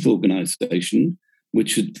Nazi youth organization,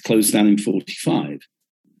 which had closed down in 1945.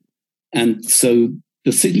 And so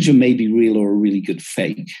the signature may be real or a really good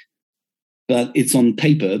fake, but it's on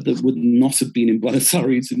paper that would not have been in Buenos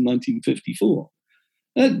Aires in 1954.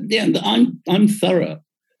 I'm thorough.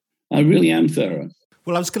 I really am thorough.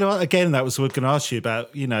 Well, I was going to, again, that was what I was going to ask you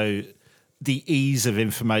about, the ease of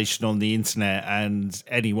information on the internet, and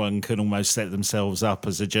anyone can almost set themselves up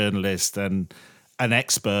as a journalist and an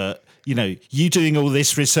expert. You doing all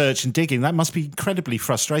this research and digging, that must be incredibly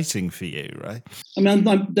frustrating for you, right? I mean,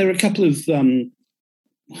 there are a couple of 4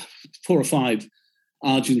 or 5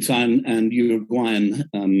 Argentine and Uruguayan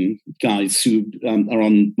guys who are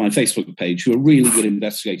on my Facebook page who are really good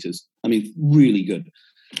investigators. I mean, really good.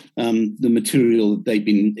 The material that they've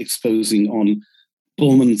been exposing on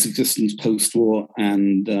Bormann's existence post-war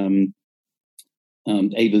and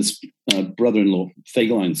Ava's brother-in-law,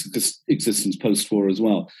 Fegelein's existence post-war as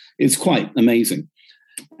well, is quite amazing.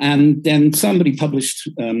 And then somebody published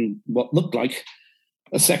what looked like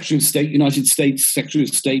a Secretary of State, United States Secretary of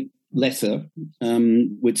State letter,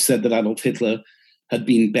 which said that Adolf Hitler had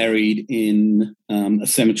been buried in a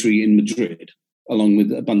cemetery in Madrid, along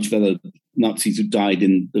with a bunch of other Nazis who died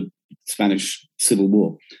in the Spanish Civil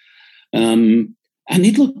War. And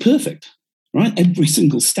it looked perfect, right? Every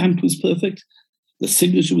single stamp was perfect. The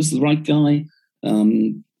signature was the right guy.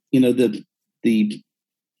 The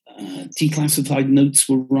declassified notes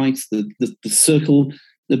were right. The circle,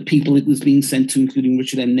 the people it was being sent to, including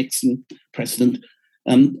Richard M. Nixon, president,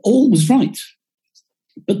 all was right.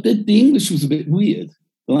 But the English was a bit weird.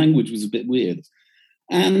 The language was a bit weird.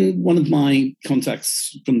 And one of my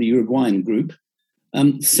contacts from the Uruguayan group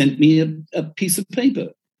sent me a piece of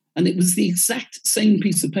paper. And it was the exact same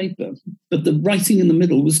piece of paper, but the writing in the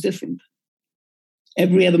middle was different.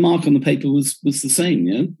 Every other mark on the paper was the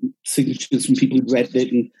same, signatures from people who'd read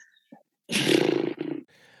it. And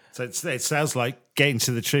so it sounds like getting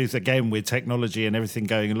to the truth again with technology and everything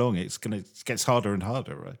going along. It gets harder and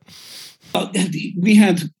harder, right? We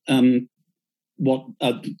had what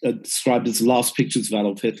are described as the last pictures of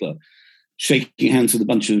Adolf Hitler, shaking hands with a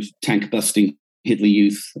bunch of tank-busting Hitler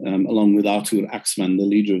Youth, along with Arthur Axmann, the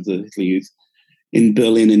leader of the Hitler Youth, in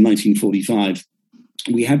Berlin in 1945.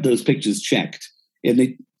 We had those pictures checked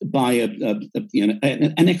by an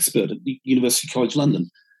expert at the University College London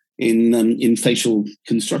in facial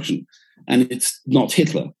construction, and it's not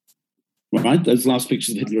Hitler, right? Those last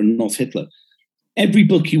pictures of Hitler are not Hitler. Every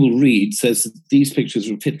book you will read says that these pictures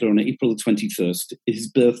are of Hitler on April the 21st, his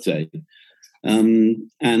birthday.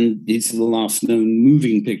 And these are the last known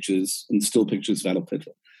moving pictures and still pictures of Adolf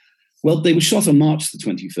Hitler. Well, they were shot on March the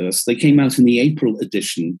 21st. They came out in the April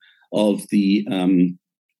edition of the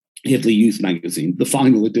Hitler Youth magazine, the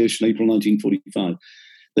final edition, April 1945.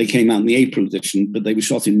 They came out in the April edition, but they were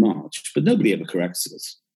shot in March. But nobody ever corrects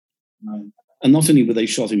this. No. And not only were they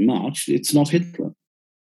shot in March, it's not Hitler.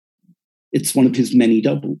 It's one of his many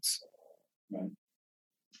doubles. Right.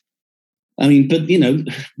 I mean, but,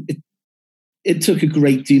 it took a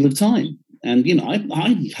great deal of time. And, I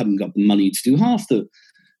haven't got the money to do half the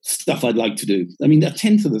stuff I'd like to do. I mean, a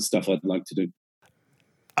tenth of the stuff I'd like to do.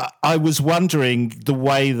 I was wondering the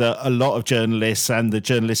way that a lot of journalists and the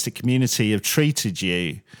journalistic community have treated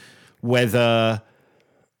you, whether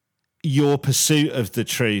your pursuit of the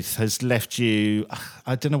truth has left you,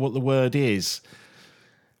 I don't know what the word is,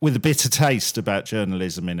 with a bitter taste about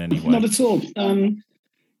journalism in any way. Not at all.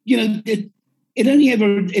 It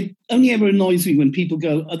only ever annoys me when people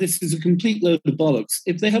go, "Oh, this is a complete load of bollocks,"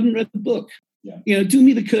 if they haven't read the book. Yeah. Do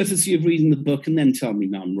me the courtesy of reading the book and then tell me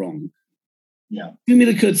I'm wrong. Yeah. Do me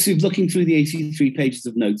the courtesy of looking through the 83 pages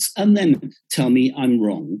of notes and then tell me I'm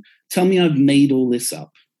wrong. Tell me I've made all this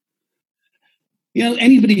up.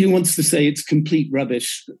 Anybody who wants to say it's complete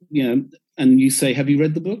rubbish, and you say, "Have you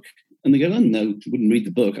read the book?" And they go, "Oh, no, wouldn't read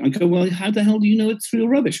the book." I go, "Well, how the hell do you know it's real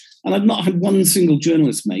rubbish?" And I've not had one single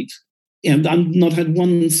journalist mate, I've not had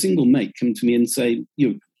one single mate come to me and say,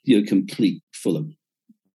 you're complete full of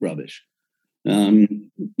rubbish.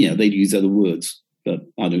 They'd use other words, but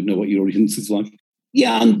I don't know what your audience is like.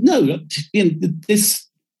 No, this,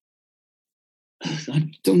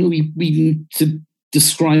 I don't know even to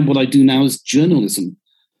describe what I do now as journalism.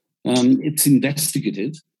 It's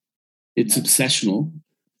investigative, it's obsessional,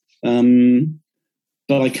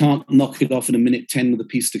 but I can't knock it off in a minute 10 with a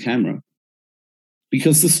piece to camera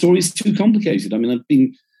because the story's too complicated. I mean, I've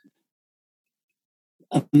been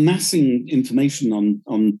amassing information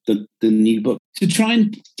on the new book to try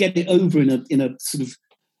and get it over in a sort of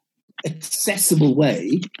accessible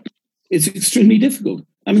way is extremely difficult.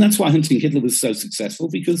 I mean, that's why Hunting Hitler was so successful,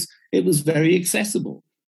 because it was very accessible.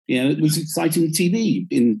 It was exciting TV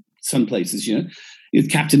in some places.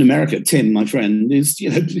 Captain America, Tim, my friend, is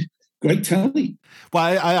great telly.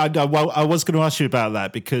 Well, I was going to ask you about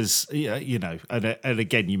that because and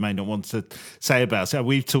again, you may not want to say about it. So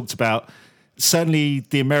we've talked about certainly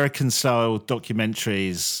the American style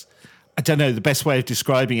documentaries. I don't know, the best way of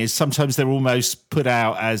describing it is sometimes they're almost put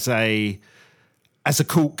out as a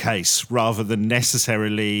court case rather than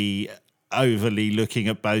necessarily overly looking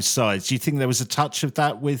at both sides. Do you think there was a touch of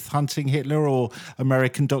that with Hunting Hitler or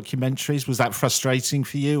American documentaries? Was that frustrating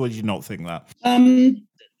for you, or did you not think that? I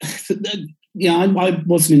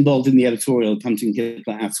wasn't involved in the editorial of Hunting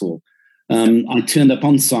Hitler at all. I turned up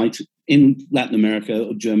on site in Latin America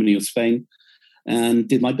or Germany or Spain and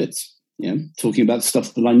did my bits, talking about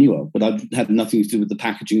stuff that I knew of, but I had nothing to do with the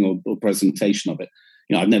packaging or presentation of it.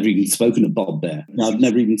 I've never even spoken to Bob there. I've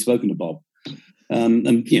never even spoken to Bob.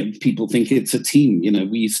 And people think it's a team.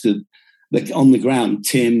 We used to, like, on the ground,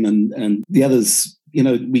 Tim and the others,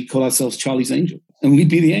 we call ourselves Charlie's Angels, and we'd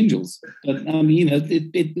be the Angels. But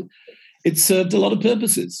it served a lot of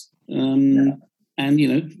purposes. And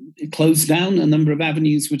it closed down a number of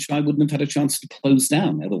avenues which I wouldn't have had a chance to close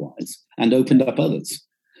down otherwise, and opened up others.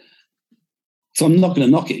 So I'm not going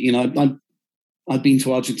to knock it. I've been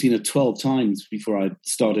to Argentina 12 times before I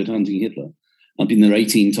started Hunting Hitler. I've been there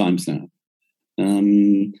 18 times now.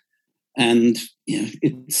 And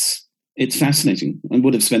it's fascinating. I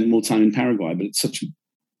would have spent more time in Paraguay, but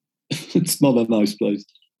it's not a nice place.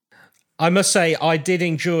 I must say, I did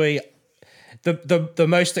enjoy the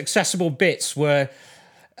most accessible bits were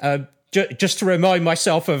just to remind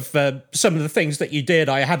myself of some of the things that you did.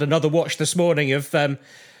 I had another watch this morning of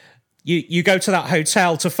you go to that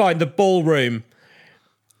hotel to find the ballroom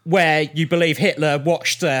where you believe Hitler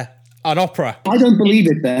watched an opera. I don't believe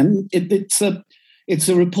it. Then it's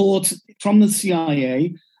a report from the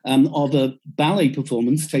CIA of a ballet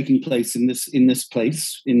performance taking place in this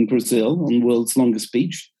place in Brazil on the world's longest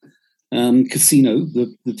beach, Casino,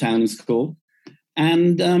 the town is called,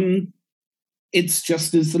 and it's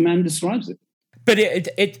just as the man describes it. But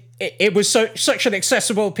it was such an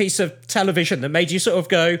accessible piece of television that made you sort of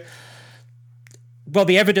go, well,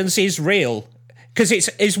 the evidence is real. Because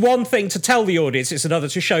it's one thing to tell the audience, it's another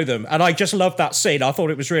to show them. And I just loved that scene. I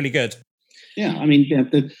thought it was really good. Yeah, I mean,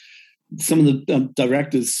 some of the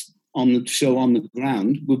directors on the show on the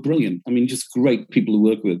ground were brilliant. I mean, just great people to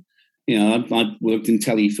work with. I've worked in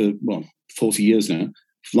telly for, 40 years now,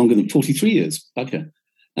 longer than 43 years. Okay.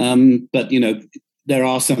 But, there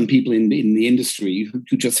are some people in the industry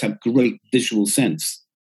who just have great visual sense.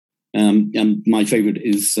 And my favorite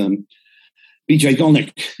is BJ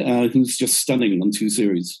Golnick, who's just stunning on 2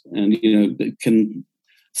 series, and can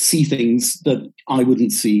see things that I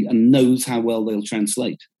wouldn't see, and knows how well they'll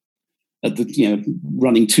translate. At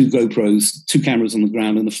running 2 GoPros, 2 cameras on the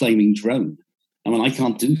ground, and a flaming drone. I mean, I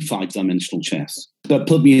can't do 5-dimensional chess. But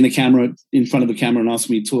put me in front of a camera, and ask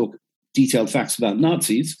me to talk detailed facts about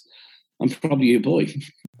Nazis, I'm probably your boy.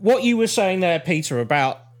 What you were saying there, Peter,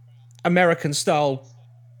 about American-style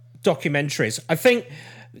documentaries, I think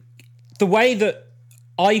the way that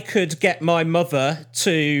I could get my mother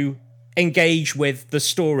to engage with the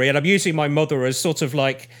story, and I'm using my mother as sort of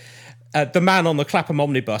like the man on the Clapham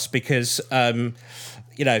omnibus, because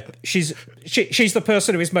she's the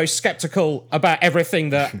person who is most skeptical about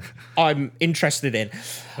everything that I'm interested in.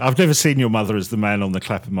 I've never seen your mother as the man on the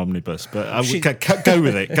Clapham omnibus, but I would go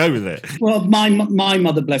with it. Go with it. Well, my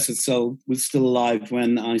mother, bless her soul, was still alive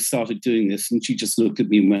when I started doing this, and she just looked at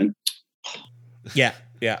me and went, "Yeah."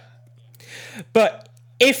 But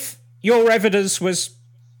if your evidence was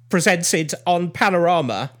presented on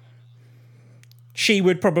Panorama, she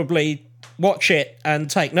would probably watch it and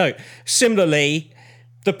take note. Similarly,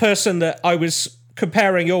 the person that I was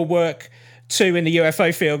comparing your work to in the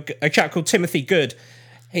UFO field, a chap called Timothy Good,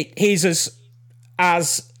 he's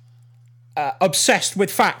as obsessed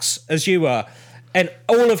with facts as you are, and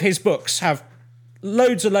all of his books have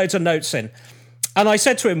loads and loads of notes in. And I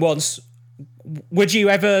said to him once, would they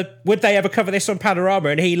ever cover this on Panorama?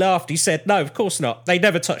 And he laughed. He said, no, of course not. They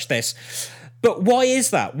never touch this. But why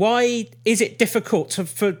is that? Why is it difficult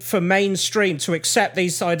for mainstream to accept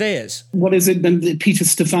these ideas? What is it? Peter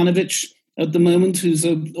Stefanovic at the moment, who's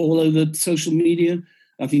all over social media.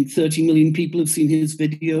 I think 30 million people have seen his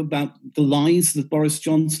video about the lies that Boris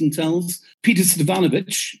Johnson tells. Peter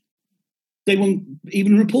Stefanovic, they won't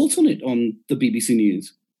even report on it on the BBC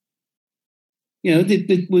News.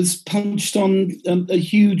 It was punched on a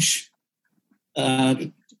huge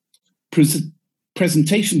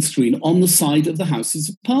presentation screen on the side of the Houses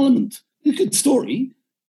of Parliament. A good story.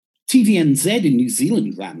 TVNZ in New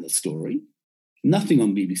Zealand ran the story. Nothing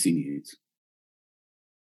on BBC News.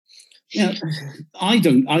 Yeah, I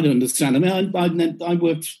don't understand. I mean, I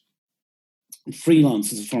worked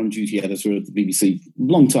freelance as a foreign duty editor at the BBC a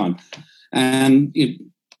long time, and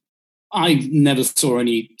I never saw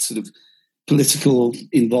any sort of political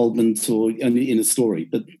involvement or in a story.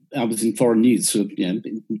 But I was in foreign news, so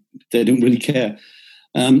they don't really care.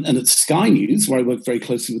 And at Sky News, where I worked very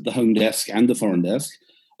closely with the home desk and the foreign desk,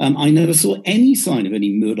 I never saw any sign of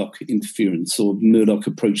any Murdoch interference or Murdoch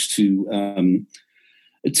approach to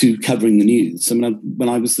covering the news. I mean, when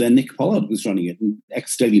I was there, Nick Pollard was running it, and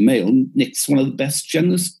ex-Daily Mail. Nick's one of the best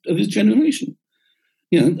journalists of his generation.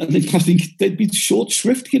 I think there'd be short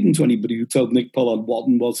shrift given to anybody who told Nick Pollard what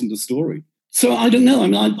and wasn't a story. So I don't know. I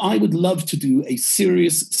mean, I would love to do a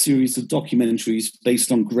serious series of documentaries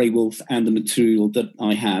based on Grey Wolf and the material that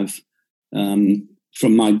I have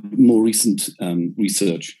from my more recent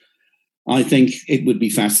research. I think it would be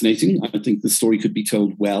fascinating. I think the story could be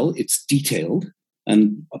told well. It's detailed,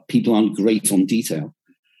 and people aren't great on detail.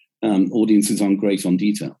 Audiences aren't great on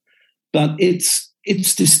detail. But it's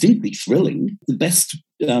distinctly thrilling. The best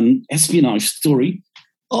espionage story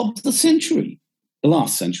of the century, the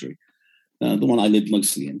last century, the one I lived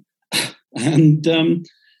mostly in. And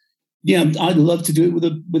I'd love to do it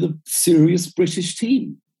with a serious British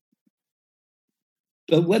team.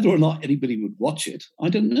 But whether or not anybody would watch it, I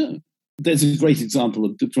don't know. There's a great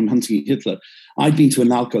example from Hunting Hitler. I'd been to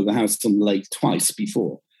Analco, the house on the lake, twice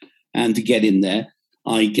before. And to get in there,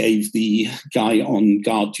 I gave the guy on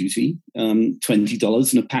guard duty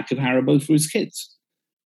 $20 and a pack of Haribo for his kids.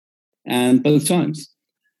 And both times.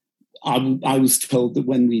 I was told that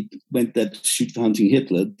when we went there to shoot for Hunting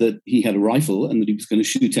Hitler, that he had a rifle and that he was going to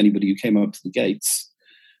shoot anybody who came up to the gates.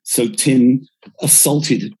 So Tim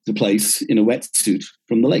assaulted the place in a wetsuit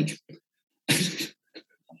from the lake.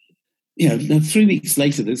 3 weeks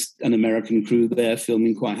later, there's an American crew there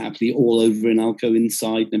filming quite happily, all over in Alco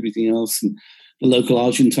inside and everything else. And the local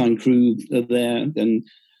Argentine crew are there. And,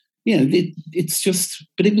 it's just,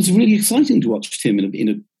 but it was really exciting to watch Tim in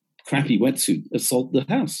a crappy wetsuit assault the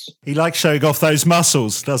house. He likes showing off those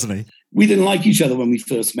muscles, doesn't he? We didn't like each other when we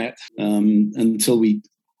first met until we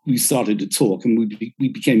started to talk, and we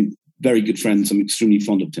became very good friends. I'm extremely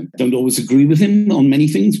fond of Tim. Don't always agree with him on many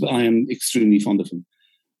things, but I am extremely fond of him.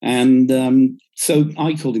 And so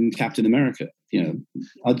I called him Captain America.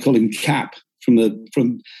 I'd call him Cap from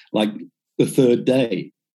the third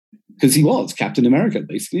day, because he was Captain America,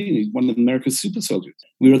 basically. He's one of America's super soldiers.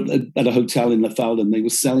 We were at a hotel in Lafayette, and they were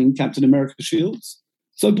selling Captain America shields.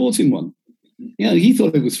 So I bought him one. He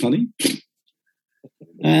thought it was funny.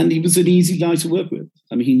 And he was an easy guy to work with.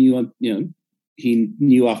 I mean, he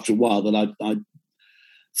knew after a while that I'd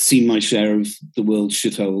seen my share of the world's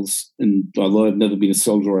shitholes. And although I've never been a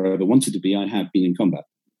soldier or ever wanted to be, I have been in combat.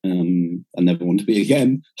 I never want to be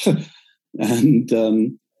again. And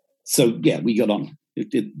so, we got on.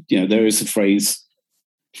 There is a phrase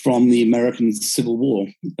from the American Civil War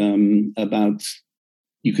about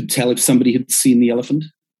you could tell if somebody had seen the elephant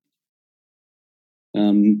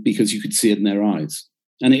because you could see it in their eyes.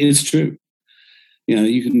 And it is true.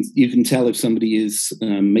 You can tell if somebody is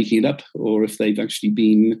making it up or if they've actually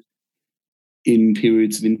been in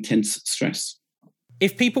periods of intense stress.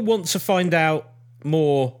 If people want to find out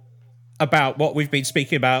more about what we've been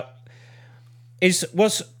speaking about,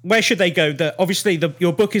 where should they go? Obviously,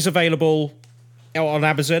 your book is available on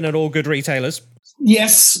Amazon and all good retailers.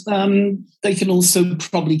 Yes, they can also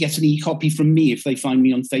probably get an e-copy from me if they find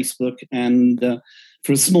me on Facebook, and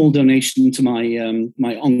for a small donation to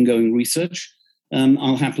my ongoing research,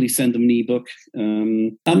 I'll happily send them an ebook.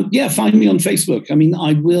 Find me on Facebook. I mean,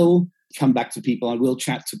 I will come back to people. I will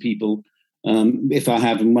chat to people if I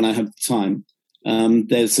have and when I have the time.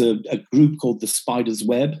 There's a group called the Spider's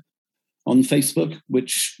Web on Facebook,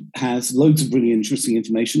 which has loads of really interesting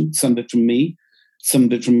information, some of it from me, some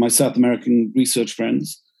of it from my South American research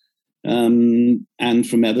friends, and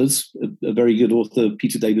from others, a very good author,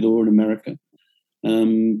 Peter David Orr in America,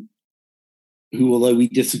 who, although we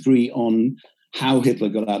disagree on how Hitler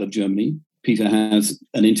got out of Germany, Peter has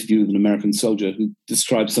an interview with an American soldier who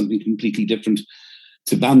describes something completely different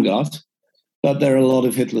to Baumgart. But there are a lot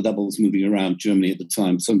of Hitler doubles moving around Germany at the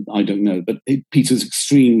time, so I don't know. But Peter's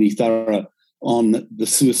extremely thorough on the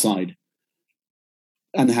suicide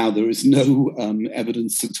and how there is no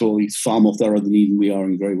evidence at all. He's far more thorough than even we are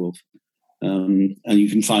in Grey Wolf. And you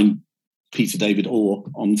can find Peter David Orr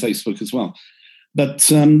on Facebook as well. But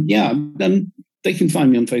then they can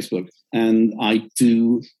find me on Facebook. And I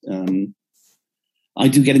do I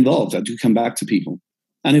do get involved. I do come back to people.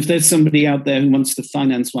 And if there's somebody out there who wants to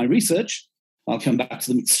finance my research, I'll come back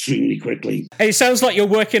to them extremely quickly. It sounds like you're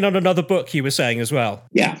working on another book, you were saying as well.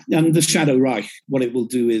 Yeah, and the Shadow Reich, what it will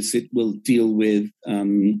do is it will deal with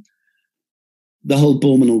the whole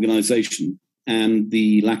Bormann organization and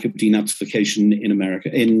the lack of denazification in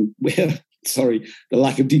America, the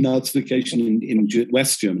lack of denazification in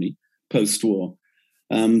West Germany post-war,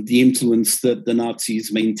 the influence that the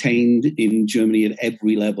Nazis maintained in Germany at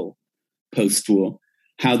every level post-war,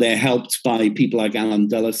 how they're helped by people like Alan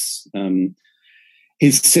Dulles,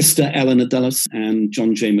 his sister Eleanor Dulles, and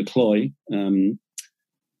John J. McCloy,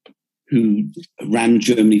 who ran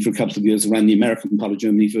Germany for a couple of years, ran the American part of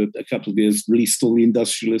Germany for a couple of years, released all the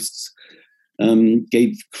industrialists,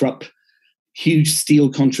 gave Krupp huge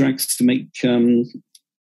steel contracts to make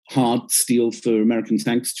hard steel for American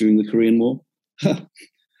tanks during the Korean War.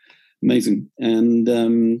 Amazing. And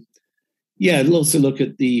it'll also look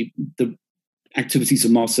at the activities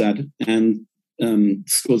of Mossad and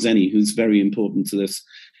Skorzeny, who's very important to this,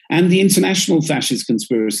 and the international fascist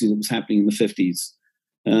conspiracy that was happening in the 50s,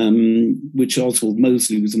 which Oswald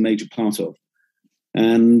Mosley was a major part of.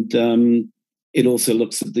 And it also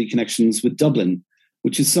looks at the connections with Dublin,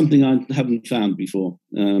 which is something I haven't found before.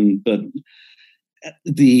 But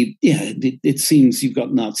it seems you've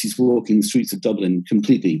got Nazis walking the streets of Dublin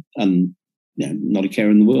completely and not a care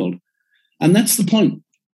in the world. And that's the point.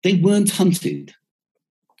 They weren't hunted.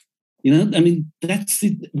 We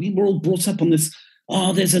were all brought up on this,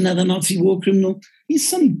 there's another Nazi war criminal. He's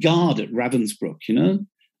some guard at Ravensbrück,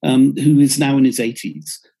 who is now in his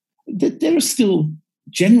 80s. There are still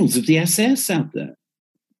generals of the SS out there.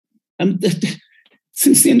 And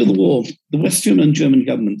since the end of the war, the West German and German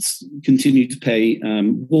governments continue to pay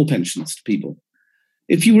war pensions to people.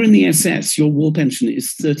 If you were in the SS, your war pension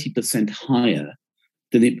is 30% higher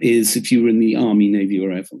than it is if you were in the Army, Navy,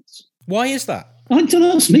 or Air Force. Why is that? Don't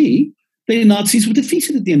ask me. The Nazis were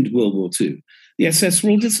defeated at the end of World War II. The SS were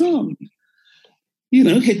all disarmed.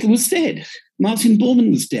 Hitler was dead. Martin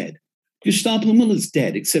Bormann was dead. Gestapo Müller's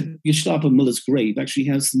dead, except Gestapo Müller's grave actually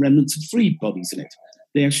has the remnants of 3 bodies in it.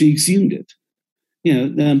 They actually exhumed it.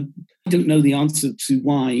 I don't know the answer to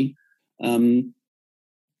why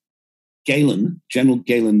Gehlen, General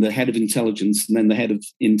Gehlen, the head of intelligence and then the head of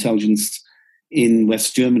intelligence in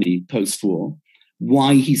West Germany post-war,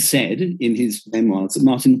 why he said in his memoirs that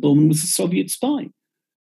Martin Bormann was a Soviet spy.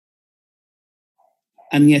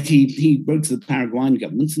 And yet he wrote to the Paraguayan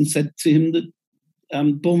government and said to him that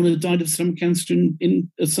Bormann had died of stomach cancer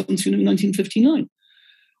in Asunción in 1959.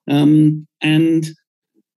 And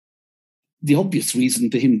the obvious reason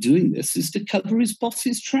for him doing this is to cover his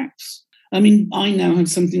boss's tracks. I now have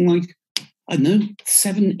something like,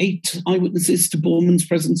 7, 8 eyewitnesses to Bormann's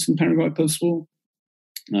presence in Paraguay post-war.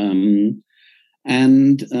 And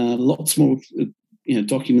lots more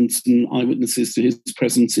documents and eyewitnesses to his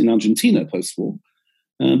presence in Argentina post-war.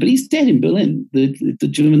 But he's dead in Berlin. The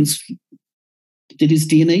Germans did his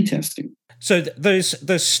DNA testing. So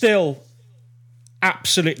there's still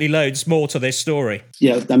absolutely loads more to this story.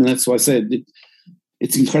 Yeah, that's why I said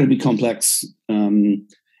it's incredibly complex.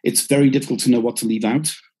 It's very difficult to know what to leave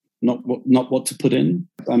out, not what to put in.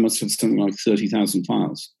 I must have something like 30,000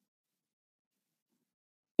 files.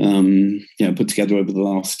 Put together over the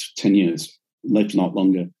last 10 years, if not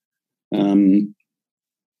longer. I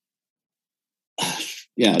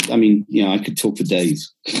could talk for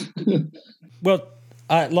days. Well,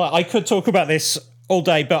 I could talk about this all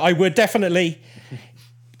day, but I would definitely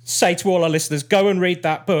say to all our listeners, go and read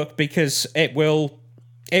that book, because it will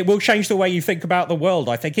change the way you think about the world.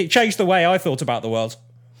 I think it changed the way I thought about the world.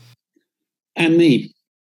 And me.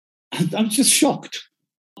 I was just shocked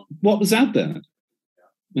what was out there.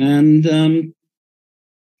 And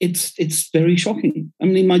it's very shocking.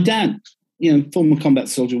 My dad, former combat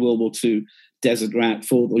soldier, World War II, desert rat,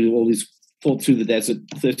 fought through the desert,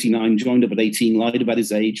 39, joined up at 18, lied about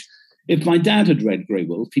his age. If my dad had read Grey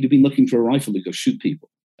Wolf, he'd have been looking for a rifle to go shoot people.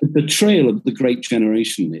 The betrayal of the great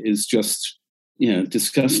generation is just,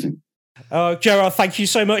 disgusting. Gerard, thank you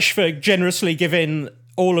so much for generously giving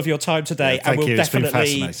all of your time today. Yeah, thank you.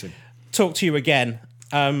 Definitely talk to you again.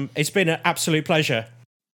 It's been an absolute pleasure.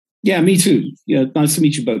 Yeah, me too. Yeah, nice to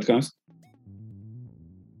meet you both, guys.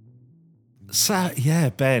 So,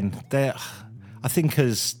 Ben, I think,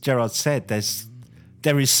 as Gerard said,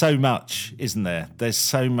 there is so much, isn't there? There's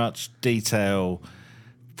so much detail.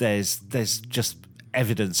 There's just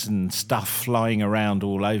evidence and stuff flying around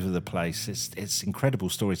all over the place. It's an incredible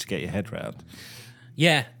story to get your head around.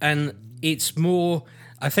 Yeah, and it's more,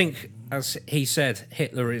 I think, as he said,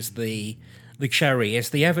 Hitler is the the cherry. It's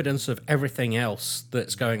the evidence of everything else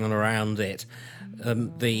that's going on around it.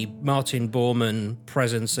 The Martin Bormann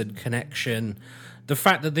presence and connection. The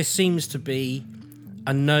fact that this seems to be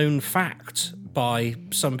a known fact by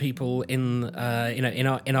some people in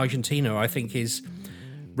Argentina, I think is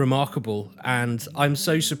remarkable. And I'm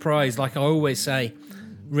so surprised, like I always say,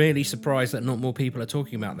 really surprised that not more people are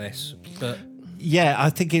talking about this. But yeah,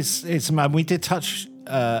 I think it's we did touch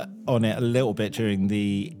on it a little bit during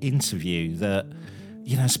the interview that,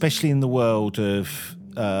 especially in the world of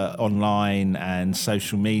online and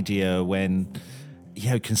social media, when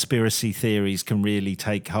conspiracy theories can really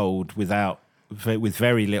take hold with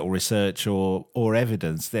very little research or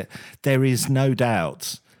evidence, that there is no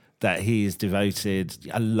doubt that he has devoted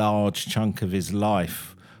a large chunk of his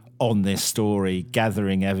life on this story,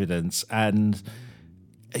 gathering evidence. And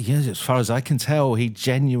as far as I can tell, he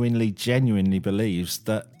genuinely believes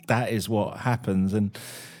that is what happens. And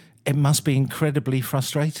it must be incredibly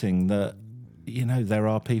frustrating that, there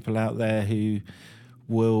are people out there who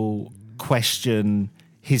will question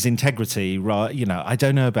his integrity, right? I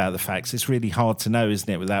don't know about the facts. It's really hard to know, isn't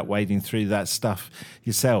it, without wading through that stuff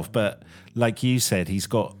yourself. But like you said, he's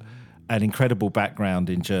got an incredible background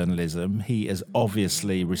in journalism. He has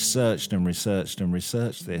obviously researched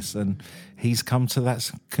this, and he's come to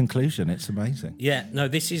that conclusion. It's amazing. Yeah, no,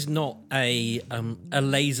 this is not a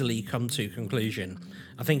lazily come to conclusion.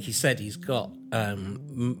 I think he said he's got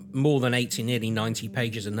more than 80, nearly 90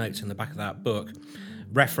 pages of notes in the back of that book,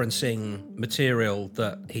 referencing material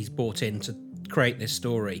that he's brought in to create this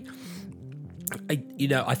story.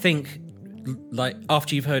 I think, like,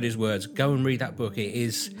 after you've heard his words, go and read that book.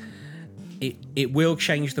 It will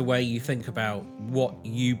change the way you think about what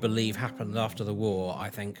you believe happened after the war, I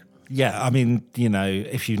think. Yeah, I mean,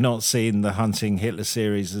 if you've not seen the Hunting Hitler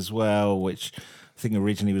series as well, which I think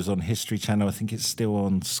originally was on History Channel, I think it's still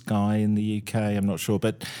on Sky in the UK, I'm not sure.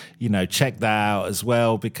 But, check that out as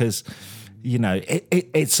well, because,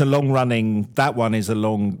 it's a that one is a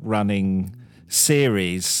long-running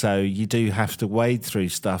series, so you do have to wade through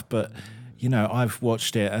stuff. But, I've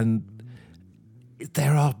watched it, and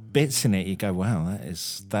there are bits in it you go, wow,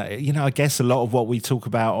 I guess a lot of what we talk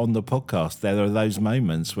about on the podcast, there are those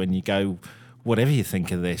moments when you go, whatever you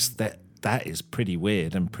think of this, that is pretty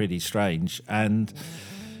weird and pretty strange. And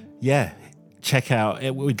yeah, check out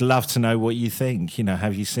it. We'd love to know what you think.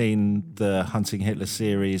 Have you seen the Hunting Hitler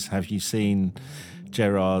series? Have you seen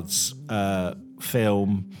Gerard's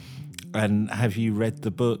film? And have you read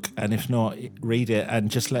the book? And if not, read it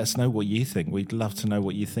and just let us know what you think. We'd love to know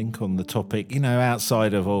what you think on the topic,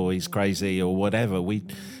 outside of, he's crazy or whatever.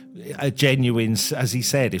 A genuine, as he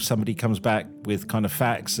said, if somebody comes back with kind of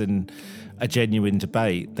facts and a genuine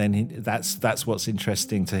debate, then that's what's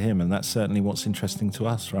interesting to him. And that's certainly what's interesting to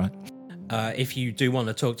us, right? If you do want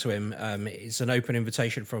to talk to him, it's an open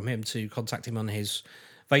invitation from him to contact him on his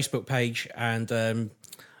Facebook page. And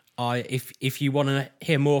if you want to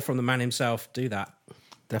hear more from the man himself, do that.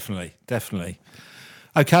 Definitely.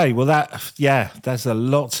 Okay, well, there's a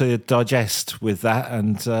lot to digest with that,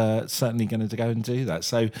 and certainly going to go and do that.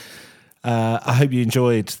 So I hope you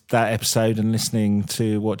enjoyed that episode and listening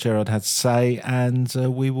to what Gerard had to say, and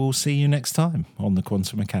we will see you next time on the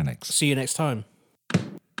Quantum Mechanics. See you next time.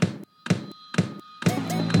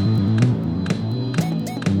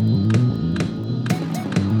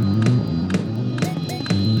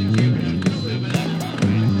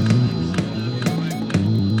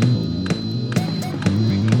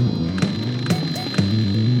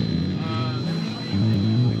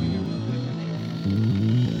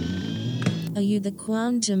 Are you the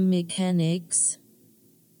Quantum Mechanics?